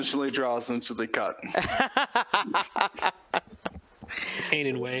one intentionally draws into the cut.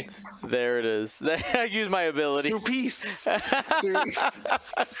 Kanan way. There it is. I use my ability. Through peace.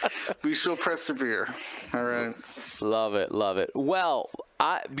 We shall persevere. All right. Love it, love it. Well,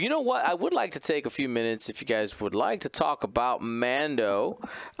 you know what? I would like to take a few minutes, if you guys would like, to talk about Mando,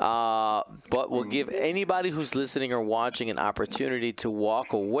 but we'll give anybody who's listening or watching an opportunity to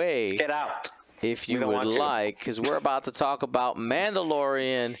walk away. Get out. If We you don't would want you. like, because we're about to talk about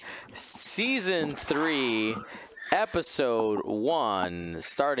Mandalorian Season 3, Episode 1,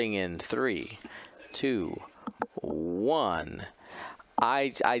 starting in 3, 2, 1.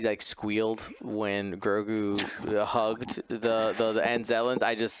 I like squealed when Grogu hugged the Anzellans.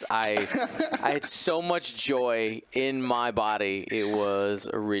 I had so much joy in my body. It was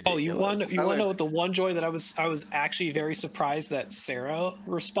ridiculous. Oh, you want to know what the one joy that I was actually very surprised that Sarah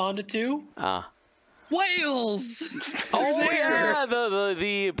responded to? Whales. Oh yeah,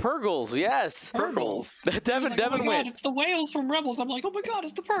 the Purgles, yes. Purgles. Devin Oh my God, went. it's the whales from Rebels. I'm like, oh my God,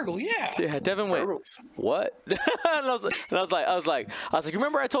 it's the Purgle. Yeah. Yeah, Devin went. Purgles. What? and I was like,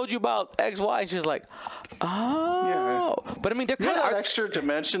 remember I told you about X, Y? And she was like, oh. Yeah. But I mean, they're You know kind that of. extra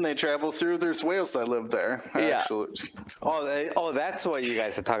dimension they travel through? There's whales that live there. Yeah. Actually. Oh, that's what you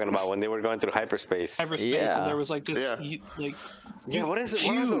guys are talking about when they were going through hyperspace. Hyperspace, Yeah. and there was like this, Yeah. like Yeah, what is it?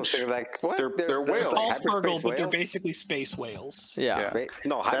 What are those Huge. things? Like what? They're There's whales. like all hyperspace Purgle, but they're whales? basically space whales. Yeah.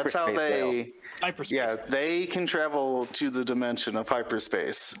 No, That's how hyperspace they. whales. Hyperspace. Yeah, they can travel to the dimension of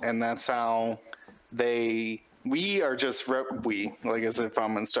hyperspace, and that's how they. We are just we, like as if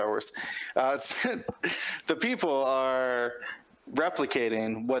I'm in Star Wars. It's, the people are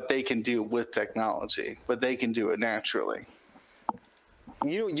replicating what they can do with technology, but they can do it naturally.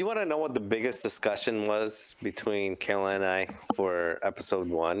 You want to know what the biggest discussion was between Kayla and I for episode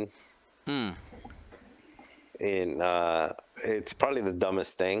 1? It's probably the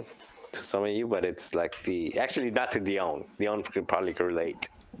dumbest thing to some of you, but it's like actually not to Dion. Dion could probably relate,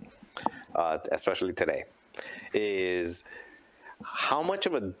 especially today. Is how much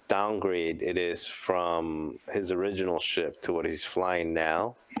of a downgrade it is from his original ship to what he's flying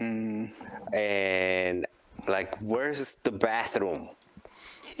now, and like where's the bathroom?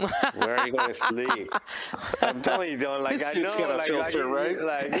 Where are you going to sleep? I'm telling you, don't like His I suit's know, got a like, filter, right?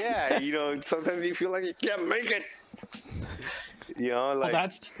 Like yeah, sometimes you feel like you can't make it. Well, Like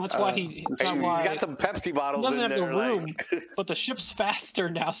that's why he. That's he's why got some Pepsi he bottles doesn't in have the there. room, Like, but the ship's faster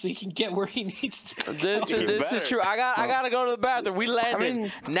now, so he can get where he needs to. This You is better. true. I gotta go to the bathroom. We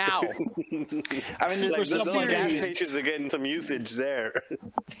landed now. I mean, For like some the like gas that. stations are getting some usage there.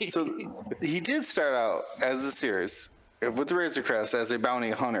 so he did start out as a series with the Razor Crest as a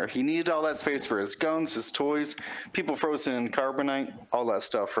bounty hunter. He needed all that space for his guns, his toys, people frozen in carbonite, all that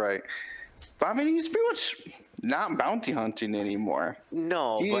stuff, right? But I mean, he's pretty much not bounty hunting anymore.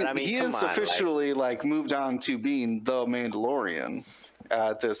 No, but I mean, he come is on, like- officially like moved on to being the Mandalorian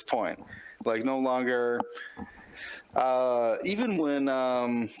at this point. Like no longer. Even when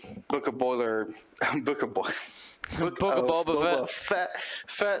Book of Boba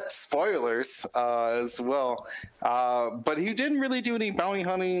Fett spoilers as well. But he didn't really do any bounty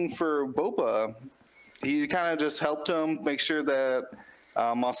hunting for Boba. He kind of just helped him make sure that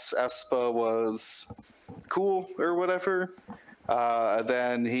Mos Espa was cool or whatever.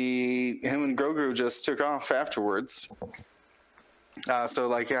 Then him and Grogu just took off afterwards. So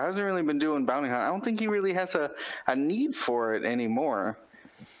like he hasn't really been doing bounty hunt. I don't think he really has a need for it anymore.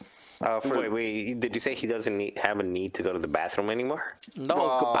 Wait, did you say he doesn't have a need to go to the bathroom anymore?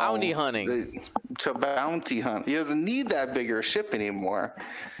 No, bounty hunting. To bounty hunt. He doesn't need that bigger ship anymore.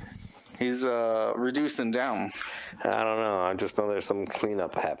 He's reducing down. I don't know. I just know there's some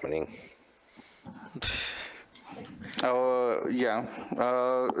cleanup happening. Yeah.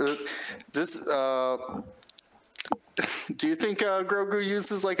 Do you think Grogu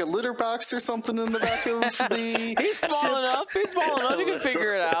uses like a litter box or something in the back of the He's small enough. He's small enough. You can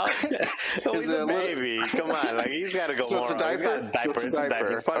figure it out. Is He's it a a little- baby. Come on, like he's got to go So more. it's a He's got diaper? a diaper. It's a It's a diaper.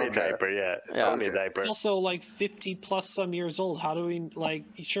 diaper. It's probably Okay. a diaper. Yeah, it's Yeah. probably a Okay. diaper. He's also like 50 plus some years old. How do we like?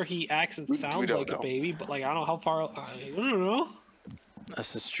 Sure, he acts and we sounds don't like know. a baby, but like I don't know how far. I don't know.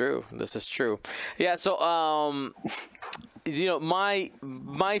 This is true. This is true. Yeah. So, you know,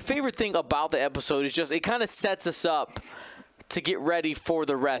 my favorite thing about the episode is just it kind of sets us up to get ready for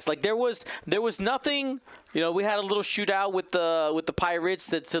the rest. Like there was nothing. You know, we had a little shootout with the pirates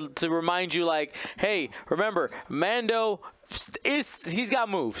to remind you, like, hey, remember, Mando he's got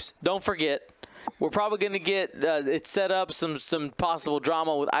moves. Don't forget. We're probably going to get it set up some possible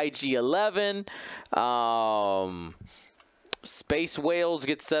drama with IG-11. space whales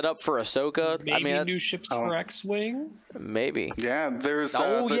get set up for Ahsoka. Maybe I mean, new ships for X-wing. maybe. Yeah, there's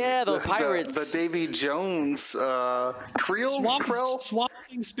the pirates. the Davy Jones Krill Swamp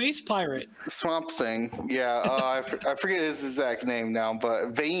Thing space pirate. Swamp Thing. Yeah, I forget his exact name now, but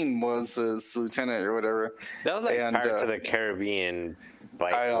Vane was his lieutenant or whatever. That was like Pirates of the Caribbean.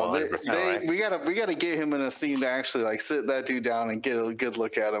 I know. 100%, right? We gotta get him in a scene to actually like sit that dude down and get a good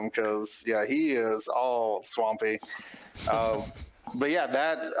look at him, because he is all swampy. But yeah,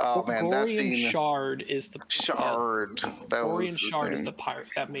 that that scene. Shard is the Shard. That Gorian was Shard is the pirate.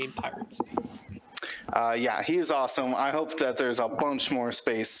 That main pirate. he is awesome. I hope that there's a bunch more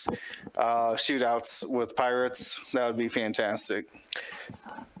space shootouts with pirates. That would be fantastic.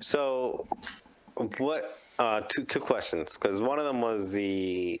 So, what? Two questions, because one of them was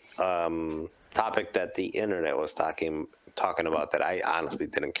the topic that the internet was talking about that I honestly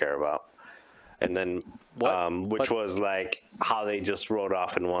didn't care about, and then which was like how they just wrote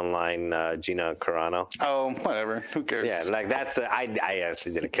off in one line Gina Carano. Oh, whatever. Who cares? Yeah, like that's I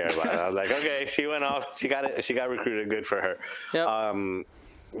actually didn't care about it. I was like, okay, she went off. She got it. She got recruited. Good for her. Yep.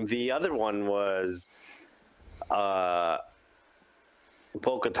 The other one was Bo-Katan,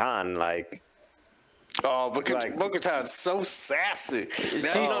 like. Oh, Bo-Katan's so sassy. She's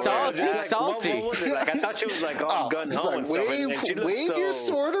salty. She's salty. What was it? Like, I thought she was like all gun ho and stuff. Wave your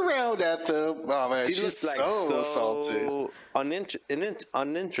sword around at the. Oh man, she's like so salty.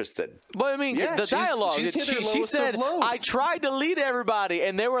 Uninterested. But I mean, the dialogue. She said, "I tried to lead everybody,"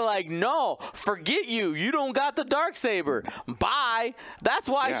 and they were like, "No, forget you. You don't got the Darksaber. Bye." That's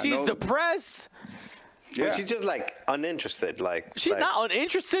why she's depressed. Yeah. But she's just like uninterested. Like she's not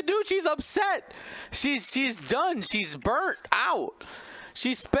uninterested, dude. She's upset. She's done. She's burnt out.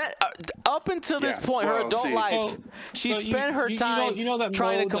 She spent up until this point her adult life. She spent her time that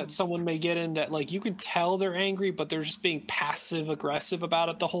trying mode that someone may get in that like you can tell they're angry, but they're just being passive aggressive about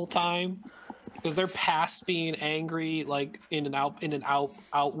it the whole time because they're past being angry like in an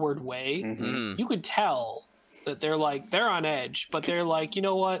outward way. Mm-hmm. You could tell that they're on edge, but they're like, you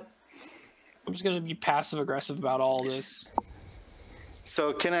know what? I'm just gonna be passive aggressive about all this.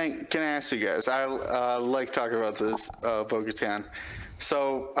 So can I ask you guys? I like talking about this Bo-Katan.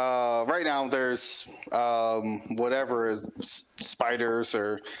 So right now there's whatever spiders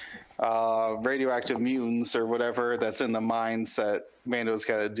or radioactive mutants or whatever that's in the mines that Mando's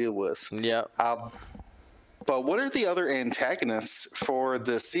got to deal with. Yeah. But what are the other antagonists for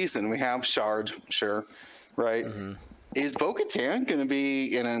this season? We have Shard, sure, right? Mm-hmm. Is Bo-Katan going to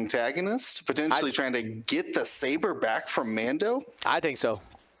be an antagonist, potentially trying to get the saber back from Mando? I think so.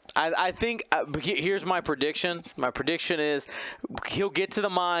 I think here's my prediction. My prediction is he'll get to the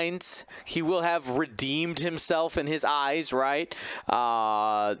mines. He will have redeemed himself in his eyes, right?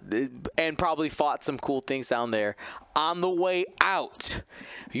 And probably fought some cool things down there. On the way out,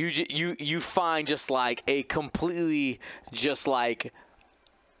 you find just like a completely just like,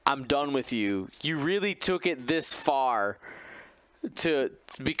 I'm done with you. You really took it this far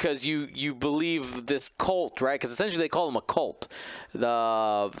because you believe this cult, right? Because essentially they call them a cult.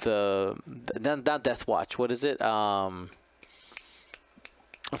 Not Death Watch. What is it? I'm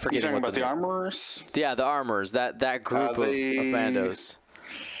forgetting. You're talking about the Armorers? Yeah, the Armorers. That group of bandos.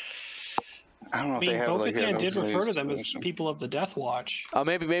 I don't know if they have Bo-Katan did refer to them as people of the Death Watch.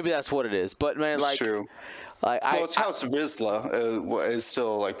 Maybe that's what it is. But man, it's true. Like, it's House Vizsla is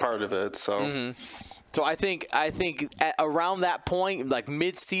still like part of it, so. Mm-hmm. So I think at around that point, like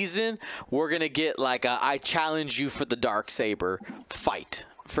mid-season, we're gonna get like a I challenge you for the Darksaber fight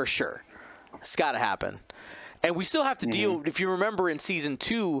for sure. It's got to happen. And we still have to deal. If you remember in season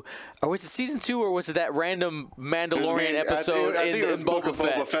 2, or was it season 2, or was it that random Mandalorian episode in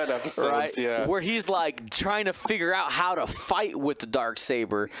Boba Fett episodes, right? Yeah, where he's like trying to figure out how to fight with the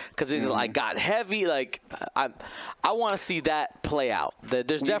Darksaber because it like got heavy. Like I want to see that play out.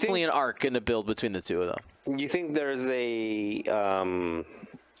 There's definitely an arc in the build between the two of them. You think there's a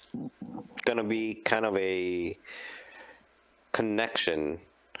gonna be kind of a connection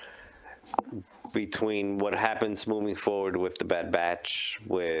between what happens moving forward with the Bad Batch,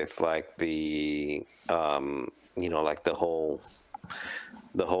 with like the like the whole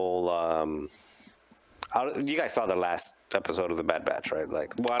you guys saw the last episode of the Bad Batch, right?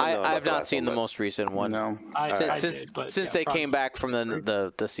 Like, well, I've not seen the most recent one. No, since they came back from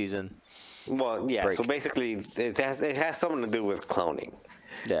the season. Well, yeah. Break. So basically, it has something to do with cloning,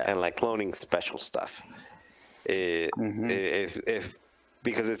 and like cloning special stuff. If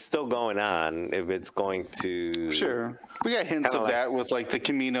because it's still going on, if it's going to... Sure. We got hints of that with, like, the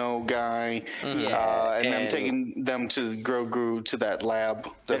Camino guy, and them taking them to Grogu to that lab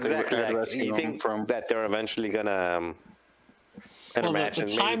that they had to rescue you think from. That they're eventually going to in a Well, match, the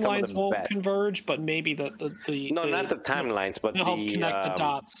and maybe some of timelines them won't bad. converge, but maybe No, not the timelines, but they'll help the connect the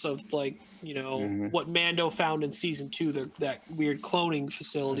dots of like what Mando found in season 2, that weird cloning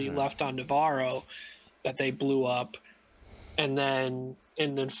facility left on Navarro that they blew up, and then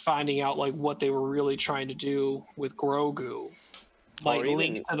finding out like what they were really trying to do with Grogu might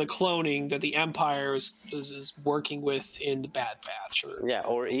link even- to the cloning that the Empire is working with in the Bad Batch. Or Yeah,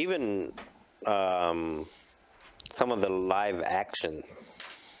 or even some of the live action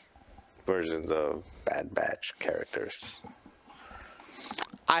versions of Bad Batch characters.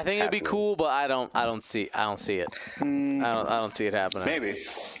 I think it'd be happening. cool, but I don't see it. I don't see it happening. Maybe.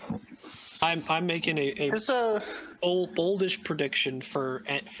 I'm making a There's boldish prediction for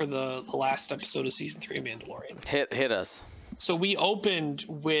the last episode of season 3 of Mandalorian. Hit us. So we opened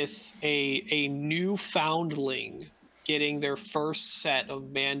with a new foundling getting their first set of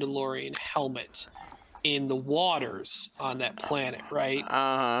Mandalorian helmet in the waters on that planet, right?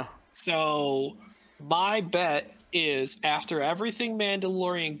 So my bet is after everything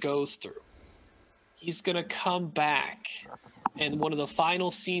Mandalorian goes through, he's gonna come back, and one of the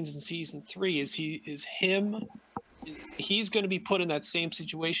final scenes in season 3 is he's gonna be put in that same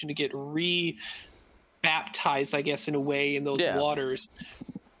situation to get baptized, I guess, in a way, in those waters,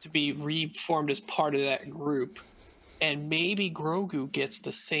 to be reformed as part of that group. And maybe Grogu gets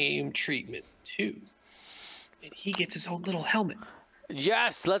the same treatment too, and he gets his own little helmet.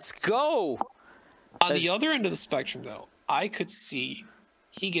 Yes, let's go. On the other end of the spectrum, though, I could see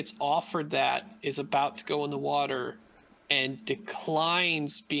he gets offered that, is about to go in the water, and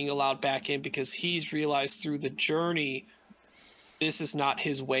declines being allowed back in because he's realized through the journey this is not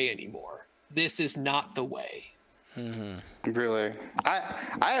his way anymore. This is not the way. really.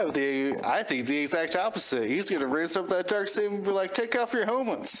 I think the exact opposite. He's gonna raise up that dark saber and be like, "Take off your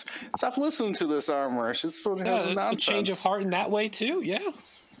helmets. Stop listening to this armor. It's just full of A nonsense." change of heart in that way too. Yeah.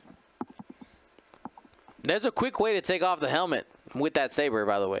 There's a quick way to take off the helmet with that saber,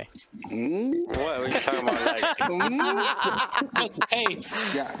 by the way. What are you talking about? Like, But, hey,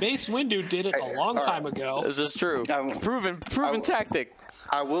 Yeah. Mace Windu did it a long time ago. This is true. Proven tactic.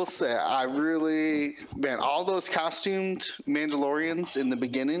 I will say, man, all those costumed Mandalorians in the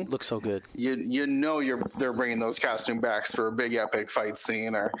beginning, Looks so good. you know they're bringing those costume backs for a big epic fight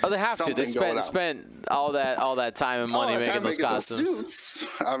scene or Oh, they have to. They something going on. spent all that time and money Oh, making time those making costumes.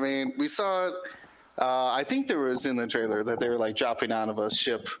 suits. I mean, we saw it. I think there was in the trailer that they were like dropping out of a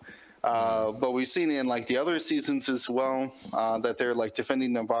ship. But we've seen in like the other seasons as well that they're like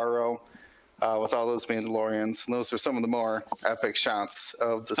defending Navarro with all those Mandalorians. And those are some of the more epic shots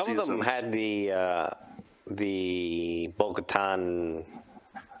of the some seasons. of them had the Bo-Katan,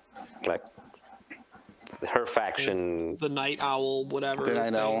 like her faction. The Night Owl, whatever. Did I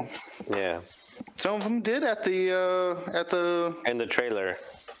know? Yeah, Some of them did at the. in the trailer.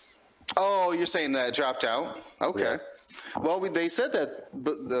 Oh, you're saying that it dropped out? Okay. Yeah. Well, they said that,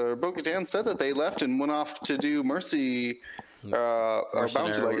 but the Bo-Katan said that they left and went off to do mercy, or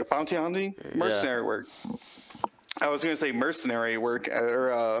bounty hunting, mercenary work. I was going to say mercenary work,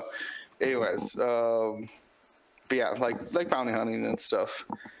 or anyways, but yeah, like bounty hunting and stuff.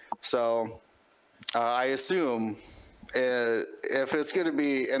 So I assume if it's going to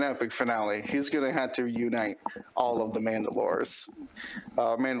be an epic finale, he's going to have to unite all of the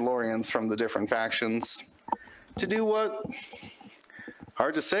Mandalorians from the different factions to do what?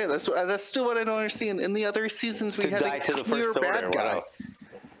 Hard to say. That's still what I don't understand. In the other seasons, we To had die a to the clear First Order. bad What guy. else?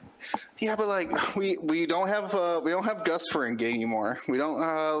 Yeah, but like we don't have Gus Fring anymore. We don't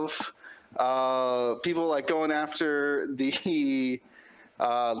have people like going after the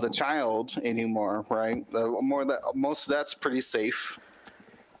child anymore, right? Most of that's pretty safe.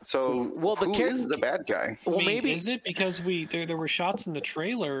 So who is the bad guy? Well, I mean, maybe is it because there were shots in the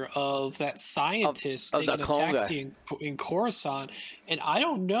trailer of that scientist of taking the a clone taxi in Coruscant, and I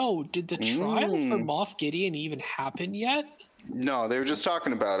don't know, did the trial for Moff Gideon even happen yet? No, they were just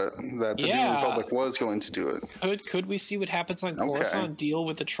talking about it. That the New Republic was going to do it. Could we see what happens on Coruscant, deal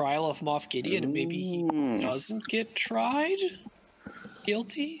with the trial of Moff Gideon, and maybe he doesn't get tried?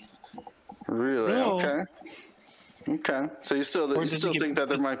 Guilty? Really? No. Okay. So you still does he think that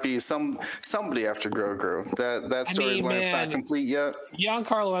there might be somebody after Grogu? That storyline's not man, complete yet.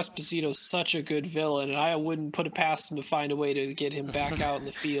 Giancarlo Esposito's such a good villain, and I wouldn't put it past him to find a way to get him back out in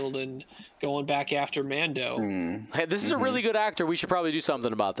the field and going back after Mando. Hey, this is a really good actor. We should probably do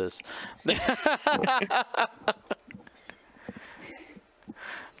something about this.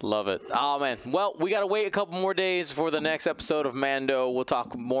 Love it. Oh, man. Well, we got to wait a couple more days for the next episode of Mando. We'll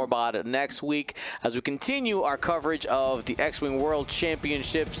talk more about it next week as we continue our coverage of the X-Wing World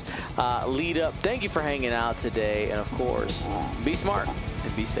Championships lead up. Thank you for hanging out today. And, of course, be smart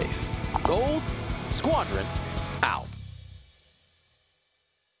and be safe. Gold Squadron